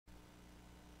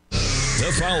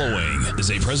The following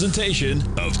is a presentation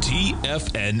of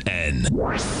TFNN.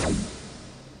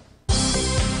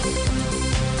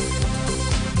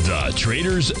 The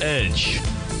Trader's Edge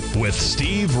with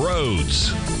Steve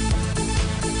Rhodes.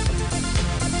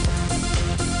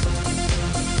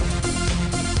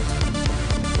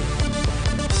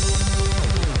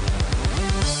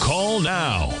 Call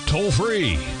now, toll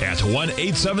free at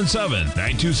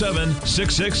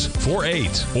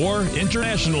 1-877-927-6648 or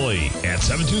internationally at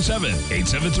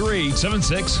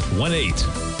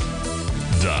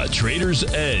 727-873-7618. The Trader's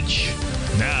Edge.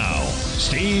 Now,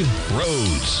 Steve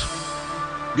Rhodes.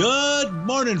 Good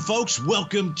morning, folks.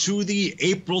 Welcome to the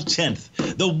April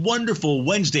 10th, the wonderful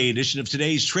Wednesday edition of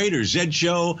today's Trader's Edge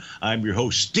Show. I'm your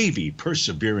host, Stevie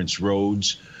Perseverance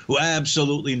Rhodes, who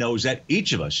absolutely knows that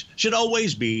each of us should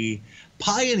always be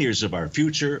pioneers of our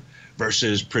future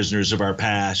versus prisoners of our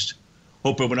past.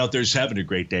 Hope everyone out there is having a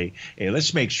great day. Hey,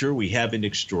 let's make sure we have an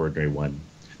extraordinary one.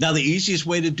 Now, the easiest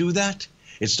way to do that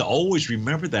is to always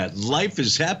remember that life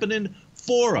is happening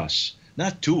for us,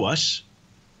 not to us.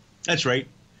 That's right.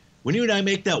 When you and I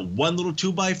make that one little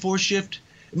 2x4 shift,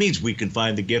 it means we can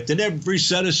find the gift in every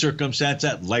set of circumstance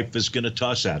that life is going to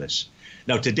toss at us.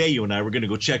 Now, today, you and I, we're going to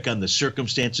go check on the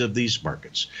circumstance of these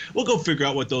markets. We'll go figure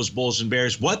out what those bulls and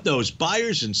bears, what those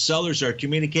buyers and sellers are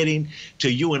communicating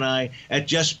to you and I at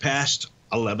just past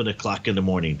 11 o'clock in the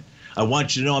morning. I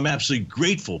want you to know I'm absolutely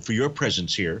grateful for your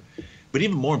presence here. But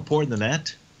even more important than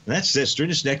that, and that's this, during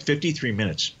this next 53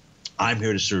 minutes, I'm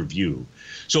here to serve you.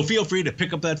 So feel free to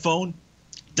pick up that phone,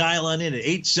 dial on in at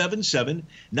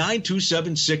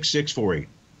 877-927-6648.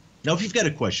 Now, if you've got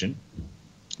a question,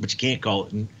 but you can't call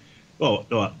it in,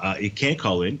 you can't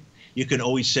call in, you can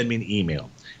always send me an email.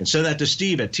 And send that to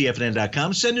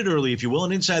steve@tfnn.com. Send it early if you will.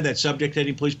 And inside that subject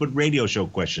heading, please put radio show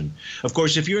question. Of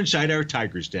course, if you're inside our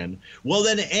Tiger's Den, well,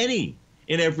 then any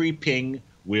and every ping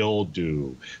will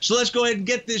do. So let's go ahead and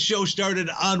get this show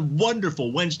started on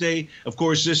wonderful Wednesday. Of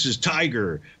course, this is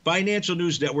Tiger Financial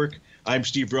News Network. I'm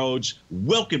Steve Rhodes.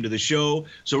 Welcome to the show.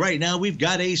 So right now we've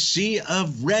got a sea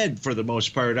of red for the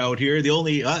most part out here. The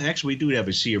only, actually we do have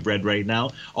a sea of red right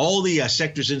now. All the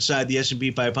sectors inside the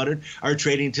S&P 500 are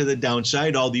trading to the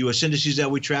downside. All the U.S. indices that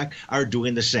we track are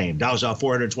doing the same. Dow's off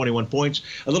 421 points,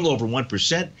 a little over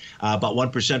 1%. About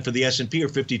 1% for the S&P or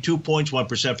 52 points,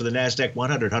 1% for the NASDAQ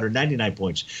 100, 199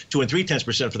 points. 2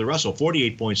 3/10% for the Russell,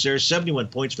 48 points there, 71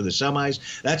 points for the semis.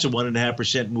 That's a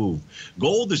 1.5% move.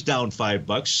 Gold is down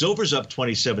 $5. Silver's up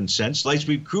 27 cents. Light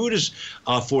sweet crude is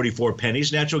 44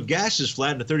 pennies. Natural gas is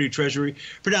flat in the 30 Treasury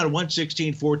for down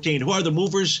 116.14. Who are the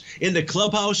movers in the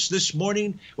clubhouse this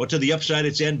morning? Well, to the upside,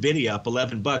 it's NVIDIA up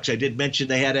 $11. I did mention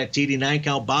they had that TD9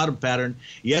 count bottom pattern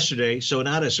yesterday, so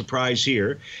not a surprise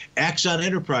here. Axon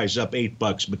Enterprise up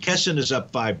 $8. McKesson is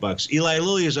up $5. Eli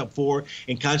Lilly is up 4,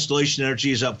 and Constellation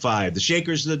Energy is up 5. The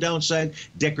shakers to the downside,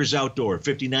 Decker's Outdoor,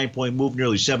 59-point move,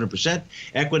 nearly 7%.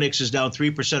 Equinix is down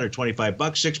 3% or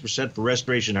 $25, 6% for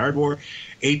Restoration Hardware,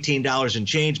 $18 and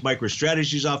change.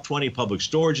 MicroStrategy's off 20. Public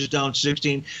Storage is down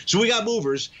 16. So we got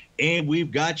movers and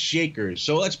we've got shakers.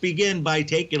 So let's begin by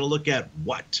taking a look at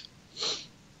what?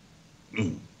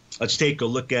 Let's take a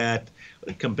look at,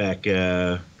 come back,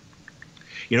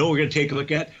 you know what we're going to take a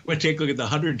look at? We're going to take a look at the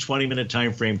 120-minute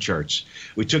time frame charts.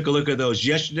 We took a look at those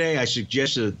yesterday. I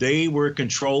suggested that they were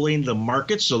controlling the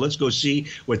markets. So let's go see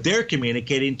what they're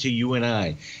communicating to you and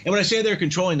I. And when I say they're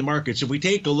controlling the markets, if we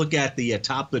take a look at the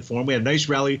top platform, we had a nice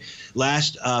rally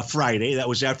last Friday. That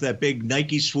was after that big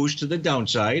Nike swoosh to the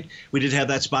downside. We did have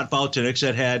that spot volatility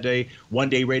that had a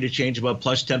one-day rate of change about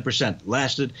plus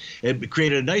 10%. It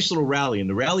created a nice little rally. And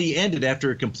the rally ended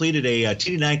after it completed a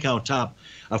TD9 count top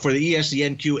for the ES, the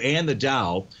NQ, and the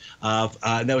Dow.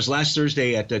 And that was last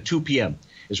Thursday at 2 p.m.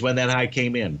 is when that high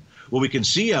came in. Well, we can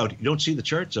see out. You don't see the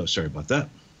charts, though. Sorry about that.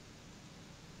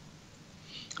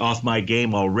 Off my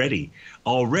game already.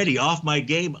 Already off my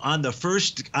game on the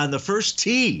first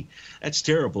tee. That's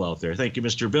terrible out there. Thank you,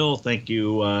 Mr. Bill. Thank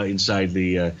you inside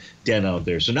the den out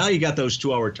there. So now you got those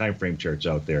 2-hour time frame charts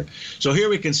out there. So here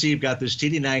we can see you've got this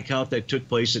TD9 count that took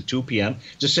place at 2 p.m.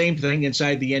 It's the same thing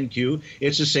inside the NQ.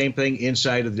 It's the same thing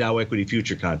inside of the Dow Equity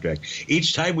Future contract.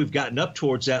 Each time we've gotten up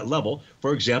towards that level,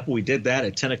 for example, we did that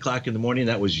at 10 o'clock in the morning.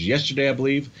 That was yesterday, I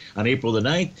believe, on April the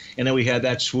 9th. And then we had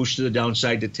that swoosh to the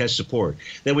downside to test support.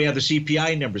 Then we have the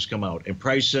CPI numbers come out. And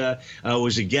price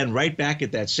was again right back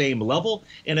at that same level,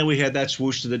 and then we had that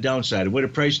swoosh to the downside. And what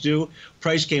did price do?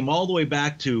 Price came all the way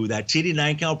back to that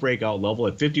TD9 count breakout level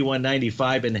at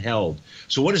 51.95 and held.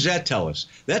 So what does that tell us?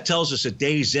 That tells us at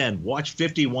day's end, watch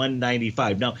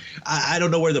 51.95. Now, I don't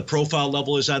know where the profile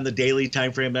level is on the daily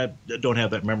time frame. I don't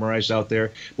have that memorized out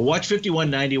there. But watch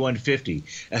 51.91.50.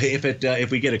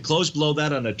 If we get a close below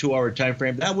that on a 2-hour time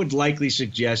frame, that would likely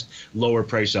suggest lower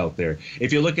price out there.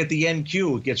 If you look at the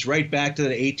NQ, it gets right back to the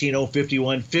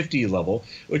 18.051.50 level,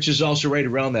 which is also right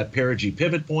around that perigee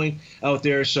pivot point out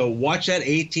there. So watch that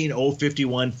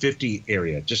 18.051.50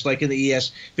 area, just like in the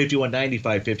ES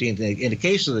 51.95.50. In the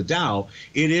case of the Dow,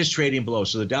 it is trading below.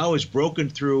 So the Dow has broken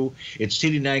through its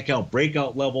TD9 count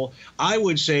breakout level. I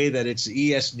would say that it's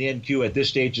the ES and the NQ at this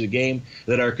stage of the game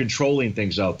that are controlling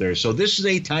things out there. So this is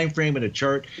a time frame and a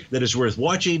chart that is worth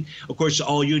watching. Of course,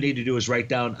 all you need to do is write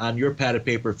down on your pad of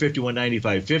paper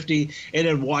 51.95.50 and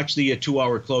then watch the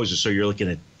 2-hour closes. So you're looking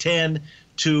at 10,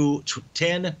 12,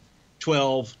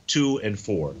 2, and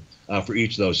 4. For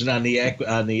each of those. And on the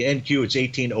NQ, it's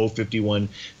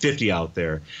 18.051.50 out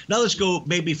there. Now let's go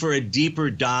maybe for a deeper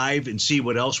dive and see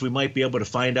what else we might be able to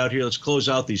find out here. Let's close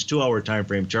out these 2-hour time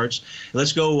frame charts.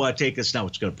 Let's go take us now.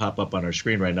 It's going to pop up on our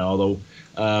screen right now. Although,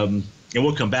 and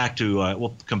we'll come back to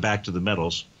the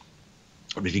metals.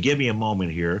 But if you give me a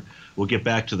moment here, we'll get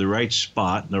back to the right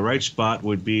spot. And the right spot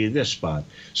would be this spot.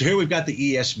 So here we've got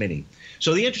the ES Mini.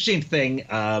 So the interesting thing,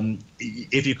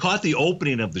 if you caught the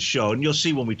opening of the show, and you'll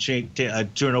see when we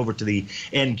turn over to the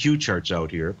NQ charts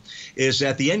out here, is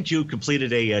that the NQ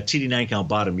completed a TD9 count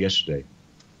bottom yesterday.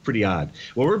 Pretty odd.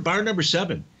 Well, we're bar number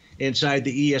 7 inside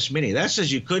the ES Mini. That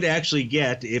says you could actually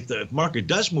get, if the market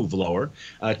does move lower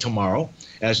tomorrow,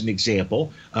 as an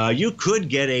example, you could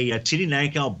get a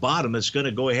TD9 count bottom that's going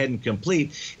to go ahead and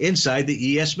complete inside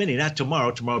the ES Mini. Not tomorrow.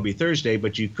 Tomorrow will be Thursday,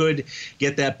 but you could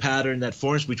get that pattern that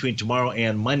forms between tomorrow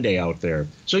and Monday out there.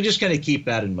 So just kind of keep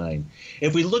that in mind.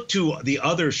 If we look to the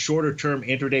other shorter term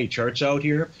intraday charts out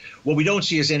here, what we don't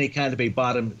see is any kind of a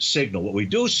bottom signal. What we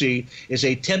do see is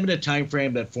a 10-minute time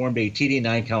frame that formed a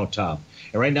TD9 count top.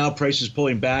 And right now, price is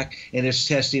pulling back, and it's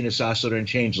testing this oscillator and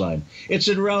change line. It's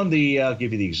at around the, I'll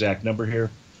give you the exact number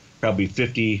here, probably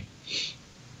 50, I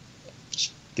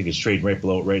think it's trading right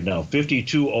below it right now,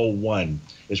 52.01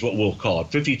 is what we'll call it,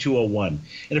 52.01.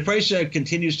 And the price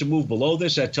continues to move below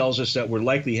this. That tells us that we're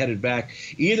likely headed back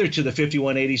either to the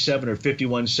 51.87 or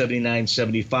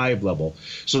 51.79.75 level.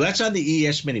 So that's on the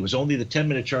ES Mini. It was only the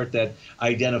 10-minute chart that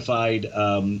identified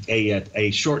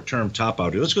a short-term top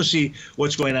out here. Let's go see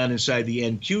what's going on inside the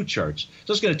NQ charts.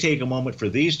 So it's going to take a moment for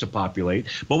these to populate.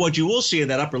 But what you will see in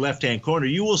that upper left-hand corner,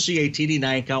 you will see a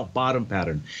TD9 count bottom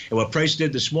pattern. And what price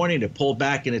did this morning, it pulled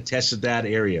back and it tested that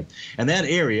area. And that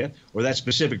area, or that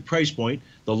specific price point,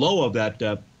 the low of that,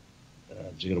 I'm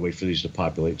just going to wait for these to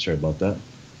populate. Sorry about that.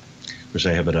 Of course,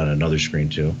 I have it on another screen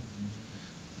too.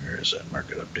 Where is that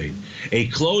market update? A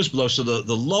close below. So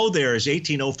the low there is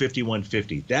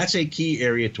 18.051.50. That's a key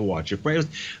area to watch. If price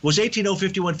was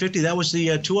 18.051.50, that was the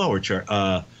 2-hour chart,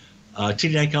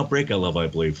 TD9 count breakout level, I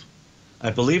believe. I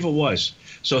believe it was.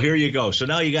 So here you go. So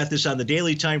now you got this on the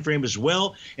daily time frame as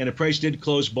well, and the price did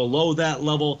close below that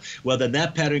level. Well, then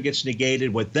that pattern gets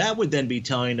negated. What that would then be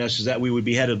telling us is that we would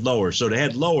be headed lower. So to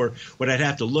head lower, what I'd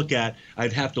have to look at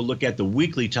the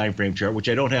weekly time frame chart, which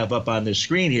I don't have up on this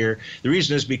screen here. The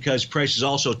reason is because price is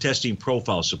also testing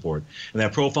profile support, and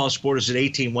that profile support is at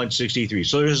 18.163.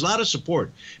 So there's a lot of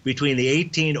support between the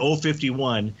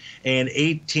 18.051 and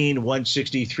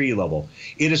 18.163 level.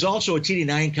 It is also a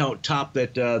TD9 count top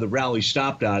that the rally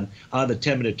stopped on the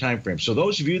 10-minute time frame. So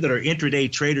those of you that are intraday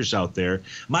traders out there,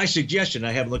 my suggestion,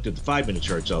 I haven't looked at the 5-minute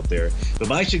charts out there, but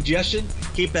my suggestion,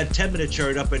 keep that 10-minute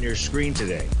chart up on your screen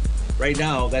today. Right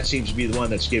now, that seems to be the one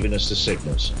that's giving us the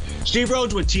signals. Steve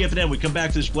Rhodes with TFNN. We come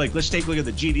back to this break. Let's take a look at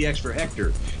the GDX for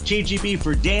Hector, TGB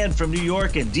for Dan from New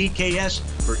York, and DKS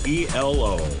for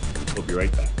ELO. We'll be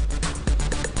right back.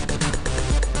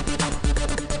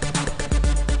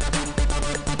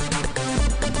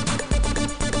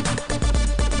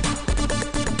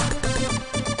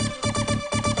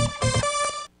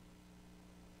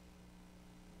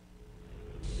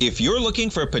 If you're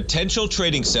looking for potential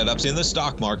trading setups in the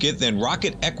stock market, then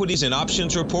Rocket Equities and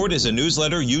Options Report is a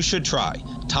newsletter you should try.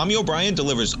 Tommy O'Brien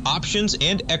delivers options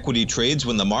and equity trades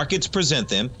when the markets present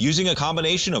them, using a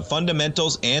combination of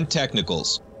fundamentals and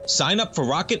technicals. Sign up for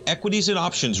Rocket Equities and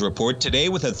Options Report today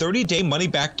with a 30-day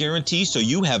money-back guarantee, so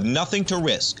you have nothing to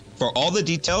risk. For all the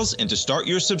details and to start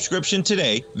your subscription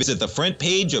today, visit the front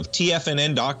page of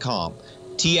TFNN.com.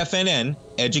 TFNN,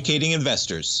 educating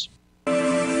investors.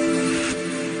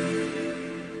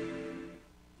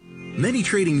 Many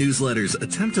trading newsletters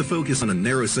attempt to focus on a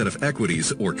narrow set of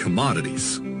equities or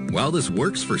commodities. While this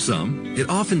works for some, it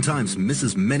oftentimes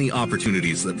misses many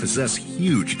opportunities that possess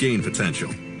huge gain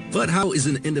potential. But how is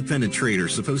an independent trader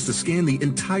supposed to scan the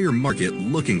entire market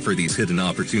looking for these hidden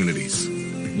opportunities?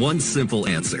 One simple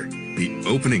answer: the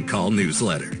opening call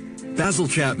newsletter. Basil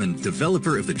Chapman,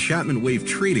 developer of the Chapman Wave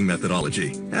trading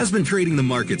methodology, has been trading the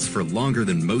markets for longer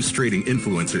than most trading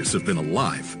influencers have been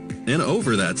alive. And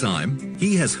over that time,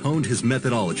 he has honed his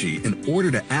methodology in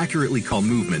order to accurately call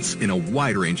movements in a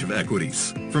wide range of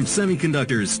equities, from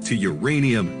semiconductors to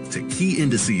uranium to key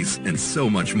indices and so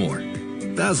much more.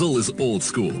 Basil is old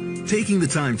school, taking the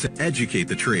time to educate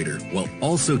the trader while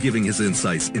also giving his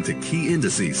insights into key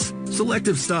indices,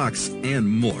 selective stocks, and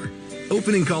more.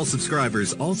 Opening call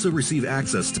subscribers also receive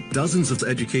access to dozens of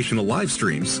educational live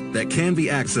streams that can be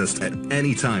accessed at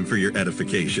any time for your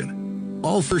edification.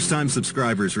 All first-time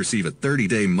subscribers receive a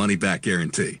 30-day money-back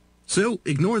guarantee. So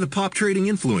ignore the pop trading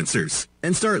influencers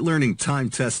and start learning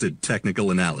time-tested technical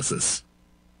analysis.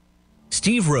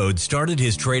 Steve Rhodes started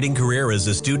his trading career as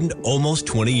a student almost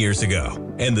 20 years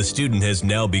ago, and the student has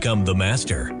now become the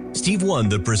master. Steve won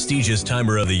the prestigious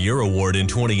Timer of the Year award in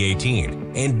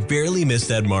 2018 and barely missed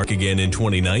that mark again in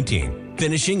 2019,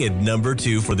 finishing at number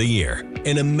 2 for the year.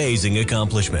 An amazing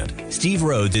accomplishment. Steve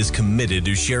Rhodes is committed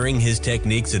to sharing his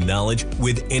techniques and knowledge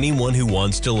with anyone who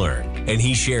wants to learn, and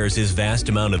he shares his vast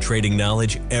amount of trading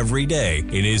knowledge every day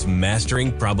in his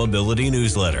Mastering Probability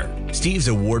newsletter. Steve's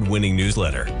award-winning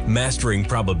newsletter, Mastering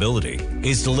Probability,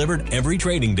 is delivered every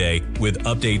trading day with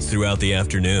updates throughout the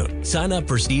afternoon. Sign up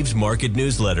for Steve's market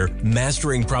newsletter,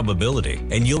 Mastering Probability,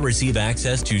 and you'll receive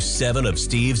access to 7 of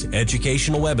Steve's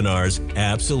educational webinars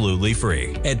absolutely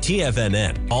free. At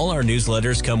TFNN, all our newsletters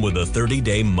come with a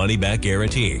 30-day money-back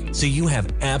guarantee, so you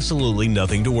have absolutely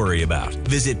nothing to worry about.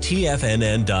 Visit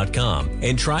TFNN.com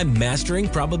and try Mastering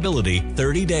Probability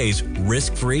 30 days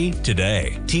risk-free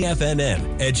today.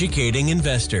 TFNN, educating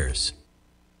investors.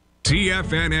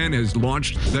 TFNN has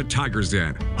launched the Tiger's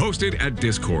Den. Hosted at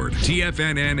Discord,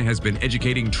 TFNN has been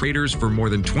educating traders for more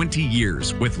than 20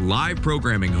 years with live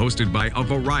programming hosted by a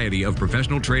variety of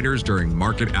professional traders during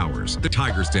market hours. The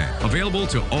Tiger's Den, available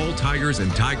to all tigers and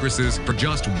tigresses for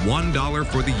just $1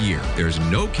 for the year. There's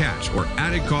no catch or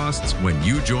added costs when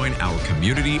you join our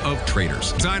community of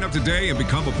traders. Sign up today and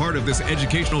become a part of this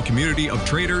educational community of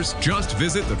traders. Just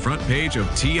visit the front page of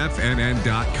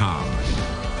TFNN.com.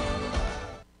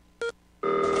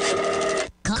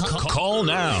 Call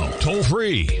now, toll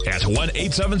free at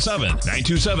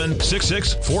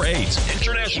 1-877-927-6648.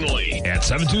 Internationally at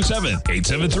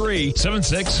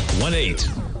 727-873-7618.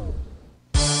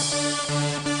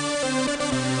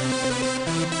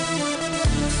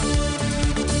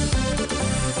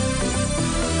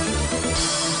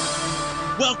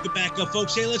 Welcome back,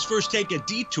 folks. Hey, let's first take a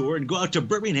detour and go out to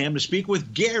Birmingham to speak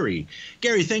with Gary.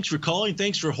 Gary, thanks for calling.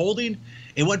 Thanks for holding.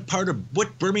 And what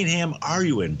Birmingham are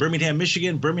you in? Birmingham,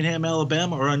 Michigan, Birmingham,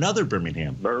 Alabama, or another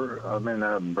Birmingham? I'm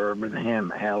in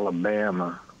Birmingham,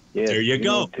 Alabama. Yes, there you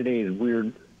go. Today's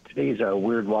a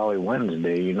Weird Wally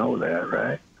Wednesday. You know that,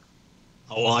 right?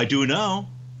 Oh, I do know.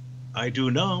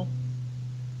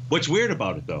 What's weird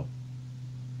about it, though?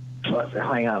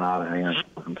 Hang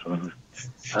on.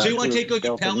 So you want to take a look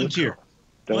at Palantir?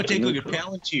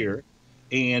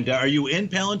 And are you in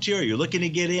Palantir? Are you looking to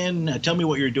get in? Tell me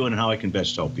what you're doing and how I can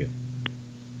best help you.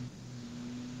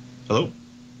 Hello?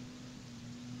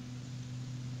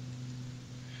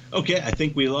 Okay, I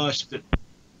think we lost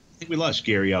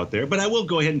Gary out there, but I will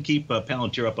go ahead and keep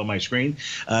Palantir up on my screen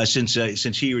since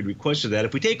he had requested that.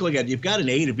 If we take a look at it, you've got an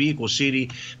A to B equals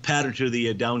CD pattern to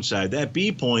the downside. That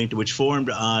B point, which formed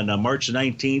on March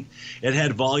 19th, it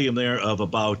had volume there of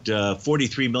about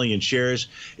 43 million shares.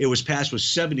 It was passed with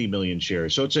 70 million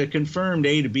shares. So it's a confirmed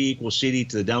A to B equals CD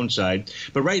to the downside.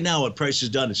 But right now what price has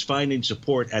done is finding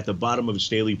support at the bottom of its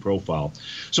daily profile.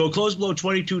 So it closed below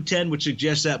 2210, which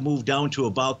suggests that move down to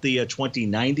about the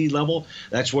 2090 level.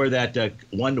 That's where that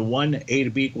 1-to-1 A to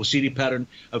B equals CD pattern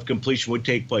of completion would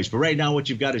take place. But right now what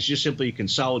you've got is just simply a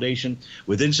consolidation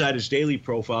with inside its daily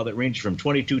profile that ranges from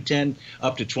 22.10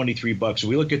 up to $23. So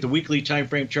we look at the weekly time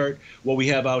frame chart. What we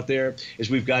have out there is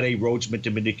we've got a Rhodes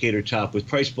Momentum Indicator top with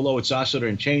price below its oscillator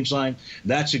and change line.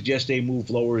 That suggests a move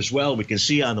lower as well. We can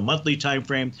see on the monthly time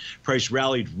frame, price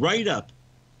rallied right up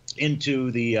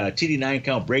into the TD9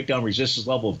 count breakdown resistance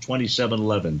level of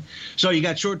 27.11. So you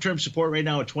got short-term support right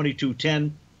now at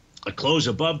 22.10. A close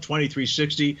above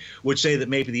 2360 would say that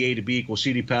maybe the A to B equals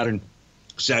CD pattern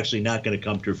is actually not going to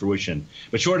come to fruition.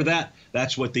 But short of that,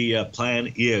 That's what the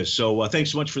plan is. So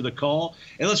thanks so much for the call.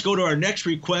 And let's go to our next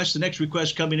request. The next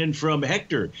request coming in from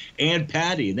Hector and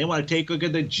Patty, and they want to take a look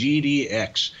at the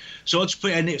GDX. So let's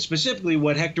play, and specifically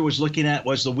what Hector was looking at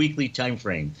was the weekly time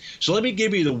frame. So let me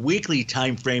give you the weekly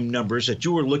time frame numbers that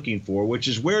you were looking for, which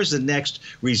is where's the next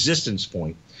resistance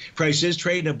point. Price is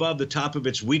trading above the top of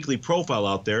its weekly profile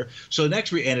out there. So the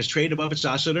next, and it's trading above its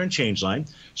oscillator and change line.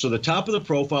 So the top of the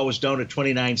profile was down at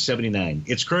 29.79.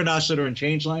 Its current oscillator and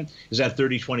change line is at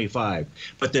 30.25.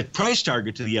 But the price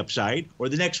target to the upside, or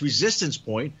the next resistance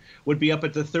point, would be up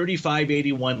at the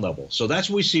 35.81 level. So that's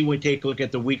what we see when we take a look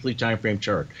at the weekly time frame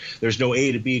chart. There's no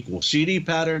A to B equals CD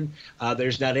pattern.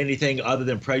 There's not anything other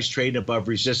than price trading above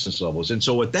resistance levels. And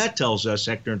so what that tells us,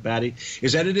 Hector and Patty,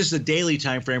 is that it is the daily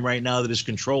time frame right now that is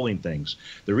controlling things.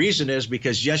 The reason is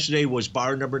because yesterday was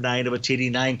bar number 9 of a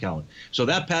TD9 count. So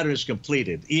that pattern is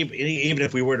completed. Even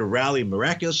if we were to rally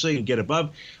miraculously and get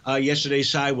above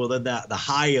yesterday's high, well, then the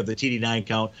high of the TD9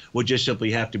 count would just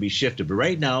simply have to be shifted. But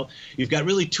right now, you've got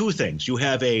really two things. You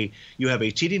have a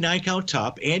TD9 count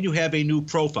top, and you have a new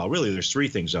profile. Really, there's three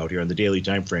things out here on the daily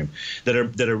time frame that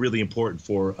are really important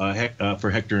for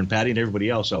Hector and Patty and everybody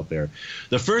else out there.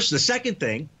 The second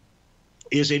thing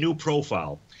is a new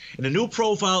profile. And the new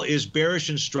profile is bearish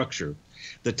in structure.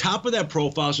 The top of that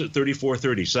profile is at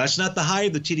 34.30. So that's not the high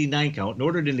of the TD9 count. In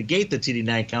order to negate the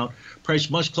TD9 count,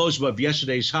 price must close above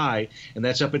yesterday's high, and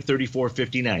that's up at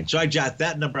 34.59. So I jot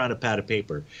that number on a pad of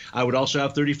paper. I would also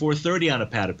have 34.30 on a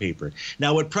pad of paper.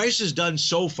 Now, what price has done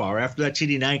so far after that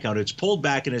TD9 count, it's pulled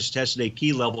back and has tested a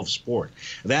key level of support.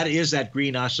 That is that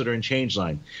green oscillator and change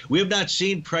line. We have not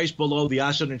seen price below the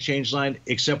oscillator and change line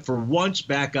except for once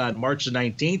back on March the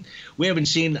 19th. We haven't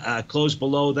seen close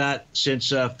below that since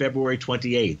February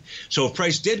 28th. So if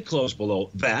price did close below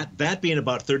that being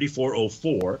about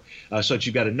 34.04, so that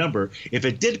you've got a number, if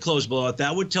it did close below it,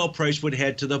 that would tell price would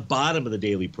head to the bottom of the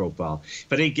daily profile.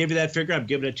 If I didn't give you that figure, I'm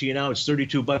giving it to you now. It's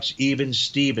 32 bucks even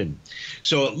Steven.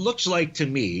 So it looks like to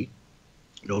me,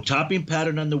 no topping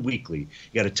pattern on the weekly. You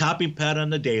got a topping pattern on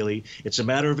the daily. It's a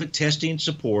matter of it testing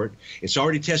support. It's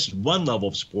already tested one level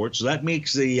of support, so that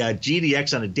makes the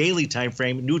GDX on a daily time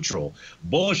frame neutral,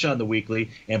 bullish on the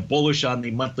weekly and bullish on the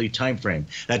monthly time frame.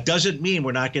 That doesn't mean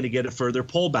we're not going to get a further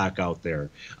pullback out there,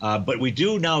 but we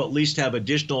do now at least have an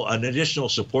additional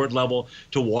support level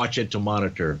to watch and to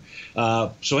monitor.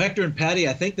 So Hector and Patty,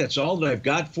 I think that's all that I've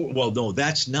got for. Well, no,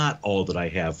 that's not all that I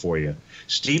have for you.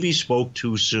 Stevie spoke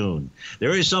too soon.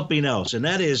 There is something else, and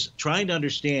that is trying to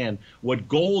understand what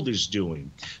gold is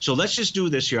doing. So let's just do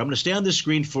this here. I'm going to stay on this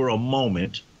screen for a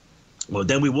moment. Well,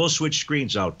 then we will switch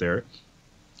screens out there.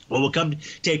 Well, we'll come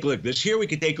take a look at this. Here we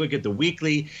can take a look at the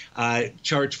weekly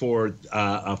charts for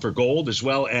gold, as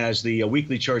well as the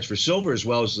weekly charts for silver, as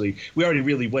well as we already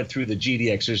really went through the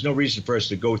GDX. There's no reason for us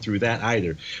to go through that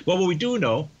either. But what we do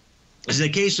know is in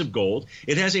the case of gold,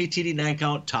 it has a TD9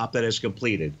 count top that is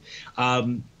completed.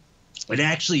 It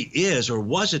actually is or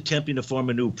was attempting to form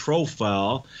a new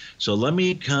profile. So let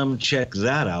me come check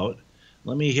that out.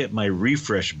 Let me hit my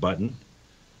refresh button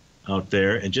out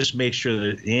there and just make sure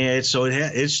that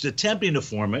it's attempting to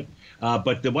form it.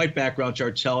 But the white background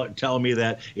chart telling me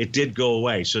that it did go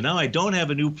away. So now I don't have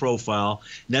a new profile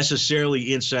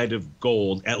necessarily inside of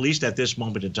gold, at least at this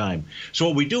moment in time. So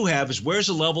what we do have is where's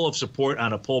the level of support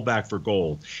on a pullback for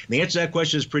gold? And the answer to that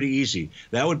question is pretty easy.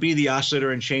 That would be the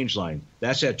oscillator and change line.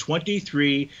 That's at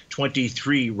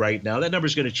 23.23 right now. That number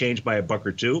is going to change by a buck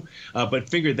or two,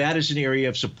 but figure that is an area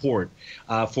of support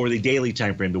for the daily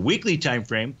time frame. The weekly time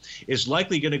frame is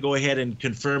likely going to go ahead and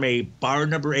confirm a bar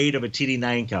number 8 of a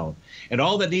TD9 count. And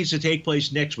all that needs to take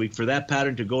place next week for that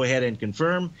pattern to go ahead and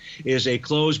confirm is a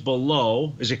close above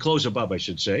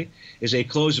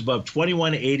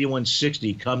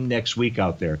 21.8160 come next week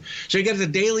out there. So you got the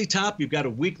daily top, you've got a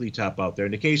weekly top out there.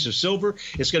 In the case of silver,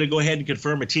 it's going to go ahead and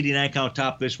confirm a TD9 count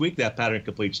top this week. That pattern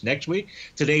completes next week.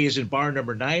 Today is in bar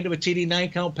number 9 of a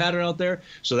TD9 count pattern out there.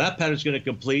 So that pattern is going to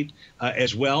complete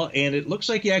as well. And it looks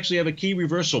like you actually have a key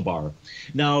reversal bar.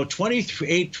 Now,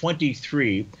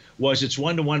 28.23 was its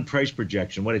one-to-one price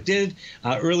projection. What it did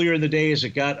earlier in the day is it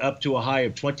got up to a high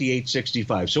of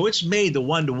 28.65. So it's made the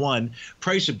one-to-one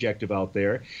price objective out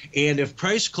there. And if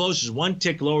price closes one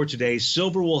tick lower today,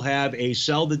 silver will have a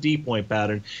sell the D point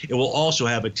pattern. It will also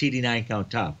have a TD9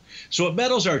 count top. So what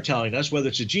metals are telling us, whether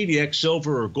it's a GDX,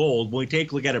 silver, or gold, when we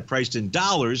take a look at it priced in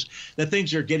dollars, that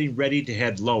things are getting ready to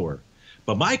head lower.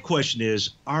 But my question is,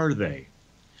 are they?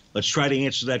 Let's try to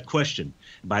answer that question.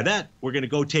 By that, we're going to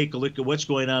go take a look at what's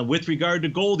going on with regard to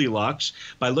Goldilocks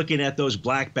by looking at those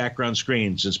black background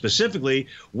screens. And specifically,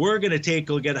 we're going to take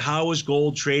a look at how is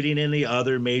gold trading in the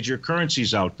other major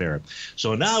currencies out there.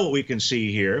 So now what we can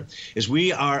see here is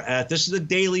we are at, this is the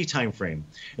daily time frame.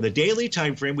 In the daily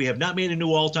time frame, we have not made a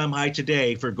new all-time high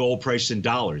today for gold price in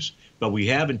dollars, but we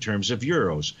have in terms of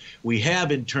euros. We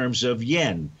have in terms of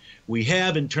yen. We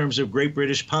have in terms of Great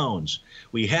British pounds.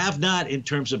 We have not in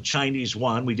terms of Chinese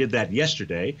yuan. We did that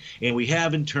yesterday. And we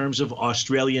have in terms of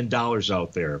Australian dollars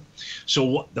out there.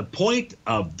 So the point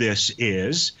of this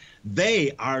is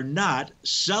they are not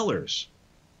sellers.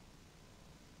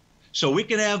 So we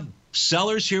can have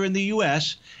sellers here in the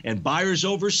U.S. and buyers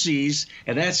overseas,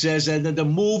 and that says that the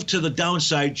move to the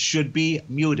downside should be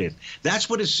muted. That's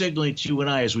what it's signaling to you and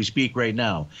I as we speak right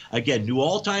now. Again, new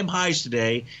all-time highs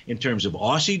today in terms of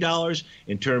Aussie dollars,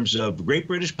 in terms of Great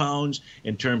British pounds,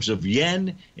 in terms of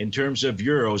yen, in terms of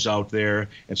euros out there.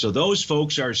 And so those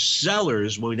folks are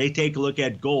sellers when they take a look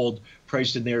at gold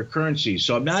priced in their currency.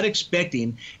 So I'm not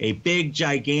expecting a big,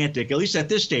 gigantic, at least at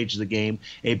this stage of the game,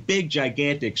 a big,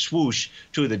 gigantic swoosh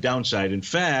to the downside. In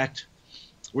fact,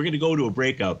 we're going to go to a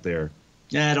breakout there.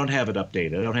 I don't have it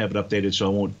updated.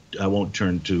 So I won't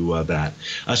turn to that.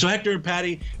 So Hector and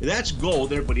Patty, that's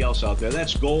gold. Everybody else out there,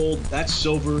 that's gold, that's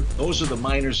silver. Those are the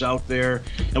miners out there.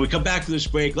 And we come back to this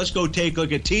break. Let's go take a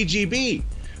look at TGB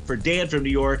for Dan from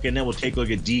New York, and then we'll take a look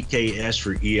at DKS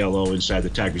for ELO inside the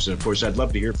Tigers. And, of course, I'd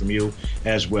love to hear from you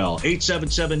as well.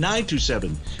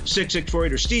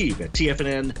 877-927-6648 or Steve at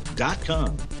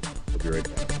TFNN.com. We'll be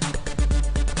right back.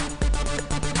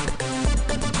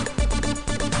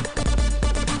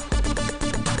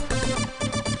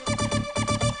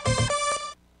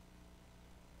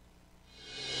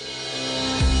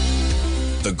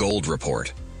 The Gold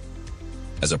Report.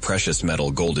 As a precious metal,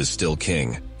 gold is still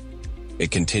king. It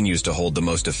continues to hold the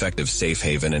most effective safe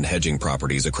haven and hedging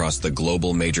properties across the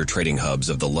global major trading hubs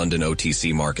of the London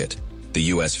OTC market, the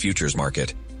U.S. futures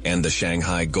market, and the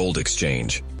Shanghai Gold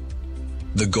Exchange.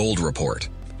 The Gold Report.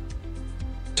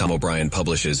 Tom O'Brien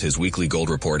publishes his weekly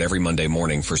gold report every Monday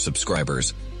morning for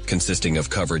subscribers, consisting of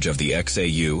coverage of the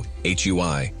XAU,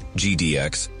 HUI,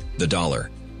 GDX, the dollar,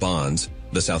 bonds,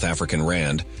 the South African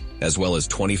rand, as well as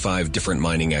 25 different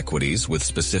mining equities with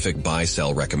specific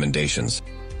buy-sell recommendations.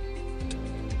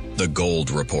 The Gold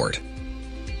Report.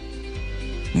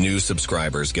 New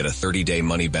subscribers get a 30-day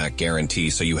money-back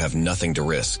guarantee so you have nothing to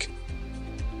risk.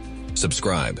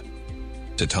 Subscribe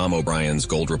to Tom O'Brien's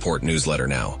Gold Report newsletter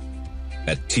now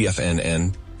at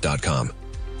TFNN.com.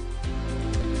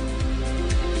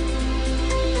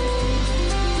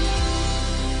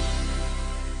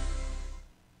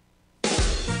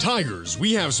 Tigers,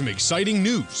 we have some exciting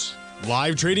news.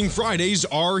 Live Trading Fridays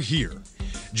are here.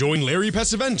 Join Larry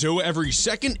Pesavento every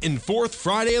second and fourth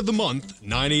Friday of the month,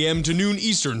 9 a.m. to noon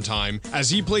Eastern Time, as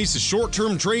he places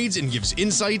short-term trades and gives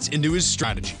insights into his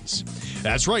strategies.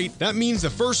 That's right, that means the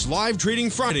first Live Trading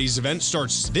Fridays event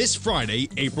starts this Friday,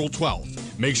 April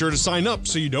 12th. Make sure to sign up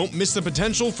so you don't miss the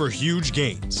potential for huge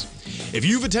gains. If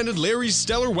you've attended Larry's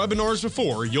stellar webinars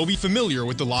before, you'll be familiar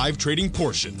with the live trading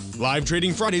portion. Live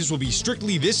Trading Fridays will be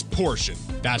strictly this portion.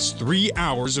 That's 3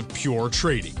 hours of pure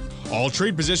trading. All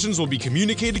trade positions will be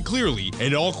communicated clearly,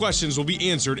 and all questions will be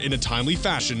answered in a timely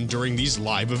fashion during these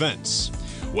live events.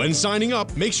 When signing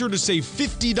up, make sure to save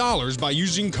 $50 by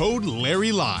using code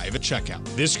LARRYLIVE at checkout.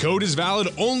 This code is valid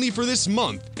only for this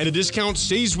month, and a discount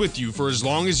stays with you for as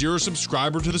long as you're a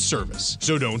subscriber to the service,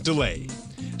 so don't delay.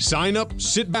 Sign up,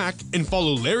 sit back, and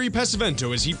follow Larry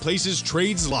Pesavento as he places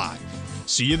trades live.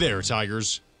 See you there,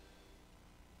 Tigers.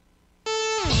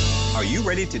 Are you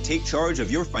ready to take charge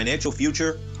of your financial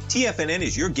future? TFNN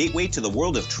is your gateway to the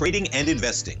world of trading and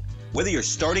investing. Whether you're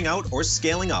starting out or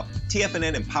scaling up,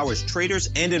 TFNN empowers traders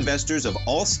and investors of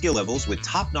all skill levels with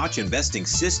top-notch investing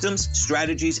systems,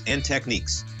 strategies, and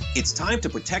techniques. It's time to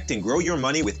protect and grow your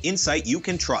money with insight you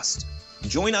can trust.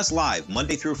 Join us live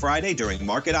Monday through Friday during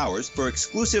market hours for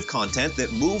exclusive content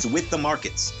that moves with the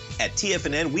markets. At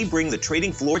TFNN, we bring the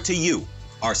trading floor to you.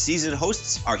 Our seasoned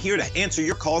hosts are here to answer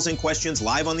your calls and questions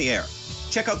live on the air.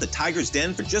 Check out the Tiger's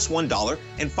Den for just $1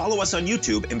 and follow us on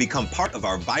YouTube and become part of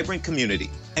our vibrant community.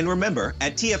 And remember,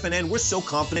 at TFNN, we're so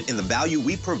confident in the value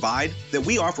we provide that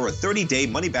we offer a 30-day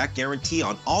money-back guarantee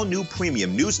on all new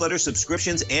premium newsletter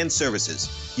subscriptions and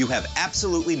services. You have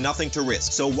absolutely nothing to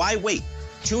risk, so why wait?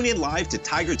 Tune in live to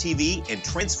Tiger TV and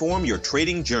transform your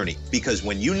trading journey, because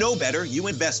when you know better, you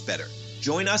invest better.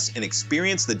 Join us and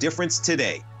experience the difference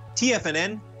today.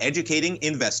 TFNN, educating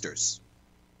investors.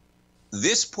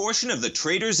 This portion of the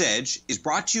Trader's Edge is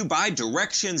brought to you by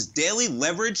Direxion's daily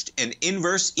leveraged and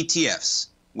inverse ETFs.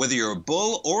 Whether you're a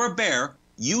bull or a bear,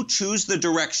 You choose the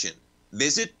direction.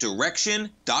 Visit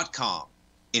direction.com.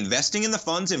 Investing in the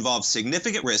funds involves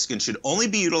significant risk and should only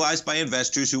be utilized by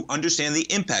investors who understand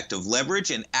the impact of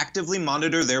leverage and actively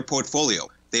monitor their portfolio.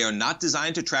 They are not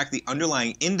designed to track the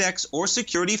underlying index or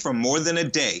security for more than a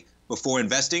day. Before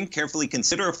investing, carefully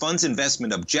consider a fund's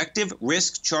investment objective,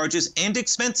 risk, charges, and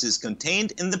expenses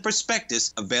contained in the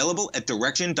prospectus available at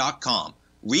direction.com.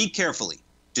 Read carefully.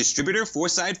 Distributor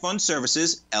Foreside Fund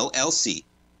Services, LLC.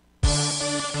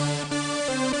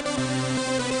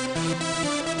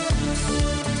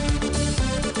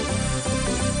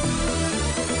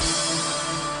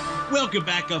 Welcome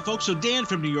back, folks. So Dan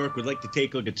from New York would like to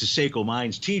take a look at Taseko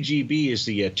Mines. TGB is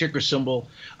the ticker symbol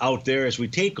out there. As we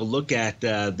take a look at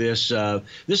this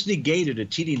negated a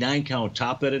TD9 count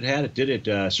top that it had. It did it,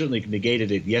 certainly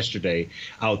negated it yesterday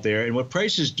out there. And what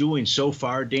price is doing so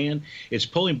far, Dan, it's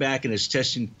pulling back and it's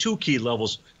testing two key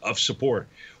levels of support.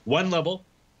 One level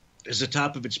is the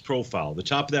top of its profile. The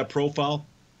top of that profile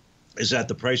is at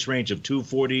the price range of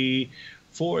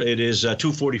 244. It is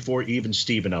 244 even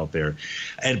Steven out there.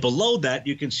 And below that,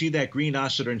 you can see that green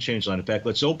oscillator and change line. In fact,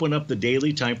 let's open up the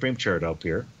daily time frame chart up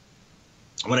here.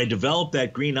 When I developed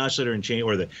that green oscillator and change,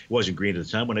 it wasn't green at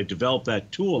the time, when I developed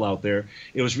that tool out there,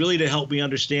 it was really to help me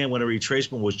understand when a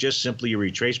retracement was just simply a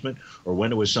retracement or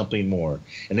when it was something more.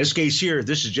 In this case here,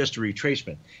 this is just a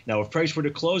retracement. Now, if price were to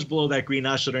close below that green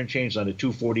oscillator and change line at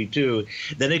 242,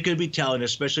 then it could be telling,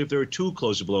 especially if there were two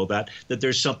closes below that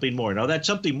there's something more. Now, that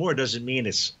something more doesn't mean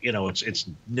it's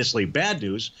necessarily bad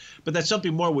news, but that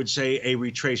something more would say a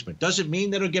retracement. Doesn't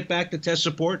mean that it'll get back to test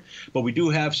support, but we do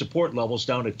have support levels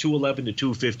down at 211 to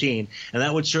 215, and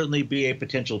that would certainly be a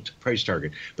potential price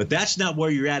target. But that's not where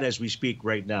you're at as we speak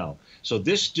right now. So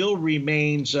this still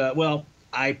remains, well,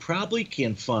 I probably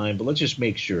can find, but let's just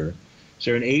make sure. Is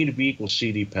there an A to B equals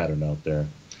CD pattern out there?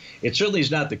 It certainly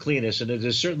is not the cleanest, and it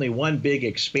is certainly one big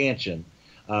expansion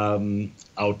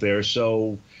out there.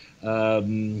 So,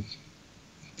 and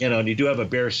you do have a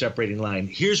bear separating line.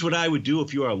 Here's what I would do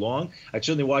if you are long. I'd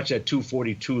certainly watch that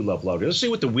 242 level out here. Let's see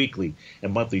what the weekly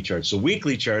and monthly charts. So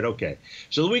weekly chart, okay.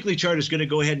 So the weekly chart is going to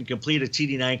go ahead and complete a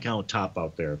TD9 count top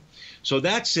out there. So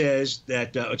that says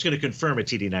that it's going to confirm a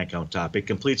TD9 count top. It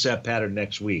completes that pattern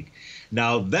next week.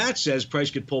 Now that says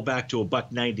price could pull back to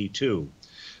 $1.92.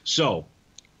 So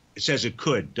it says it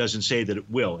could, doesn't say that it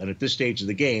will. And at this stage of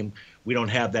the game, we don't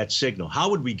have that signal. How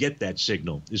would we get that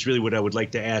signal is really what I would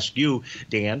like to ask you,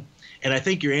 Dan. And I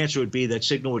think your answer would be that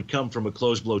signal would come from a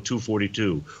close below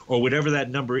 242 or whatever that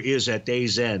number is at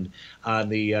day's end on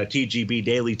the TGB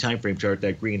daily time frame chart,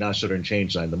 that green oscillator and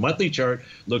change line. The monthly chart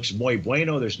looks muy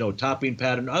bueno. There's no topping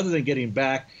pattern other than getting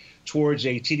back towards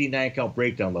a TD9 count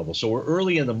breakdown level. So we're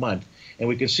early in the month, and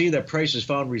we can see that price has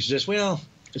found resistance. Well,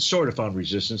 it's sort of found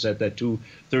resistance at that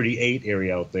 238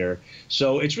 area out there.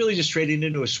 So it's really just trading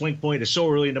into a swing point. It's so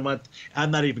early in the month,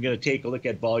 I'm not even going to take a look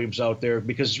at volumes out there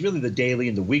because it's really the daily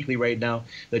and the weekly right now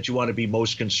that you want to be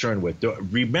most concerned with.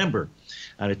 Remember,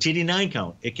 on a TD9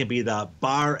 count, it can be the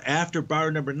bar after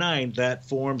bar number 9 that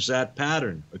forms that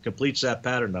pattern or completes that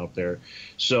pattern out there.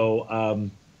 So,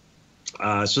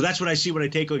 so that's what I see when I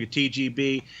take a look at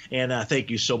TGB, and thank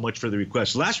you so much for the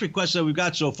request. Last request that we've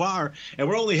got so far, and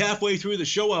we're only halfway through the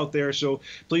show out there, so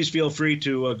please feel free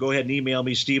to go ahead and email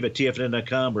me,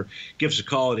 steve@tfnn.com, or give us a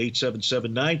call at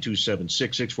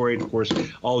 877-927-6648. Of course,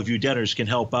 all of you debtors can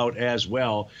help out as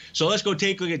well. So let's go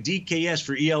take a look at DKS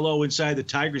for ELO inside the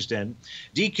Tiger's Den.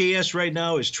 DKS right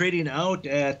now is trading out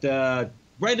at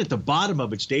right at the bottom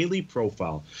of its daily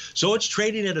profile. So it's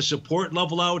trading at a support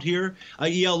level out here.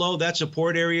 ELO, that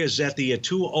support area is at the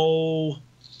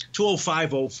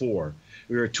 205.04.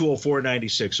 We're at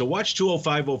 204.96. So watch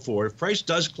 205.04. If price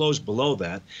does close below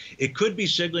that, it could be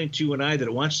signaling to you and I that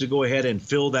it wants to go ahead and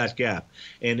fill that gap.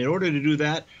 And in order to do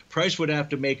that, price would have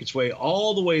to make its way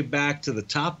all the way back to the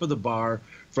top of the bar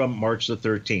from March the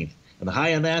 13th. And the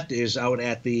high on that is out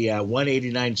at the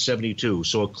 189.72.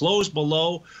 So a close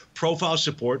below profile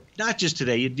support, not just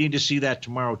today. You need to see that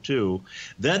tomorrow too.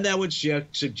 Then that would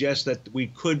suggest that we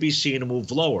could be seeing a move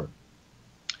lower.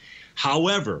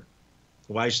 However,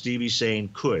 why Stevie's saying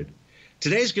could.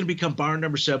 Today's going to become bar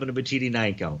number 7 of a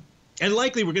TD9 count. And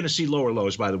likely we're going to see lower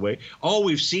lows, by the way. All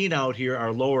we've seen out here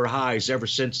are lower highs ever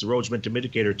since the Rhodes Momentum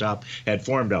Indicator top had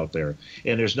formed out there.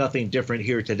 And there's nothing different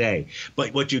here today.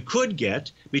 But what you could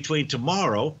get between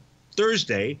tomorrow,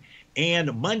 Thursday,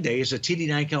 and Monday is a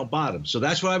TD9 count bottom. So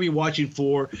that's what I'll be watching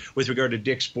for with regard to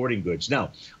Dick's Sporting Goods.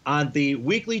 Now, on the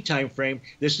weekly time frame,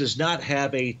 this does not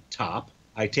have a top.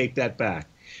 I take that back.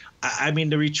 I mean,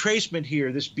 the retracement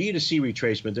here, this B to C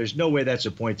retracement, there's no way that's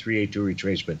a 0.382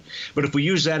 retracement. But if we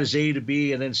use that as A to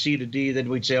B and then C to D, then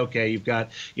we'd say, okay, you've got,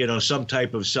 some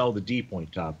type of sell to D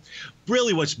point top.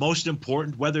 Really, what's most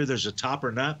important, whether there's a top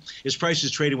or not, is price is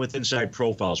trading with inside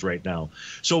profiles right now.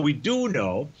 So what we do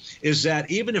know is that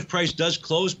even if price does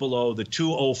close below the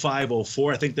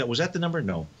 205.04, I think was that the number?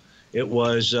 No, it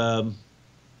was.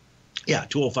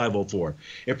 205.04.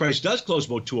 If price does close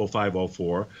below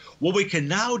 205.04, what we can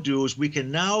now do is we can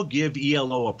now give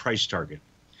ELO a price target.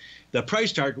 The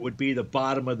price target would be the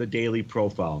bottom of the daily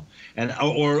profile, and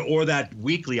or that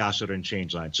weekly oscillator and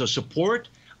change line. So support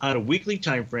on a weekly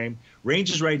time frame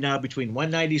ranges right now between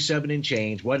 197 and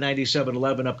change,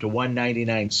 197.11 up to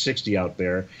 199.60 out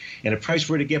there. And if price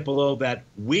were to get below that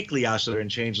weekly oscillator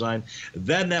and change line,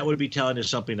 then that would be telling us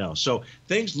something else. So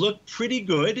things look pretty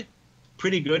good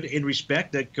in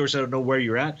respect. Of course, I don't know where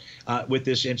you're at with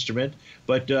this instrument,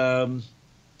 but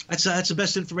that's the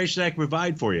best information I can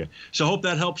provide for you. So I hope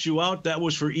that helps you out. That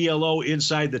was for ELO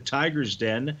inside the Tiger's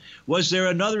Den. Was there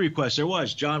another request? There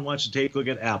was. John wants to take a look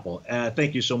at Apple.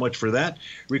 Thank you so much for that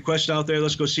request out there.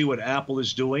 Let's go see what Apple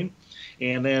is doing.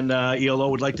 And then ELO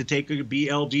would like to take a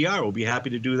BLDR. We'll be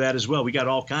happy to do that as well. We got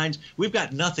all kinds. We've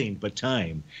got nothing but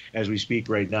time as we speak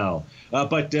right now.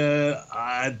 But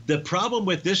the problem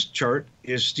with this chart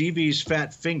is Stevie's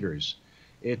fat fingers.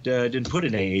 It didn't put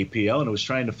an AAPL, and it was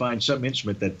trying to find some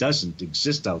instrument that doesn't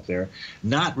exist out there.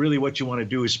 Not really what you want to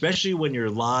do, especially when you're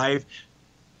live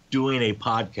doing a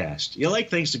podcast. You like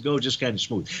things to go just kind of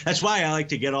smooth. That's why I like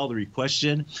to get all the requests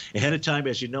in ahead of time.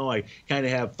 As you know, I kind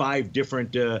of have 5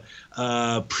 different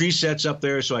presets up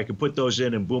there, so I can put those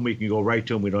in, and boom, we can go right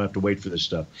to them. We don't have to wait for this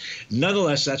stuff.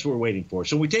 Nonetheless, that's what we're waiting for.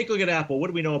 So when we take a look at Apple, what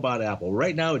do we know about Apple?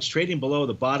 Right now, it's trading below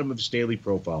the bottom of its daily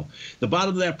profile. The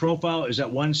bottom of that profile is at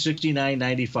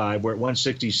 169.95. We're at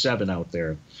 167 out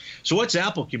there. So what's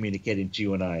Apple communicating to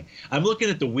you and I? I'm looking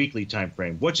at the weekly time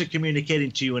frame. What's it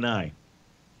communicating to you and I?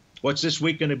 What's this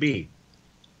week going to be?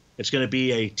 It's going to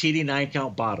be a TD9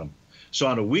 count bottom. So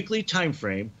on a weekly time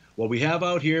frame, what we have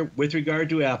out here with regard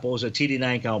to Apple is a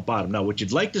TD9 count bottom. Now, what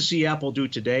you'd like to see Apple do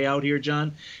today out here,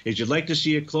 John, is you'd like to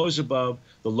see it close above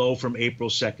the low from April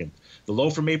 2nd. The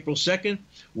low from April 2nd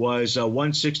was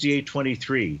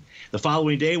 168.23. The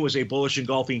following day was a bullish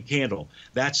engulfing candle.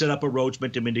 That set up a Rhodes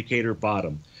momentum indicator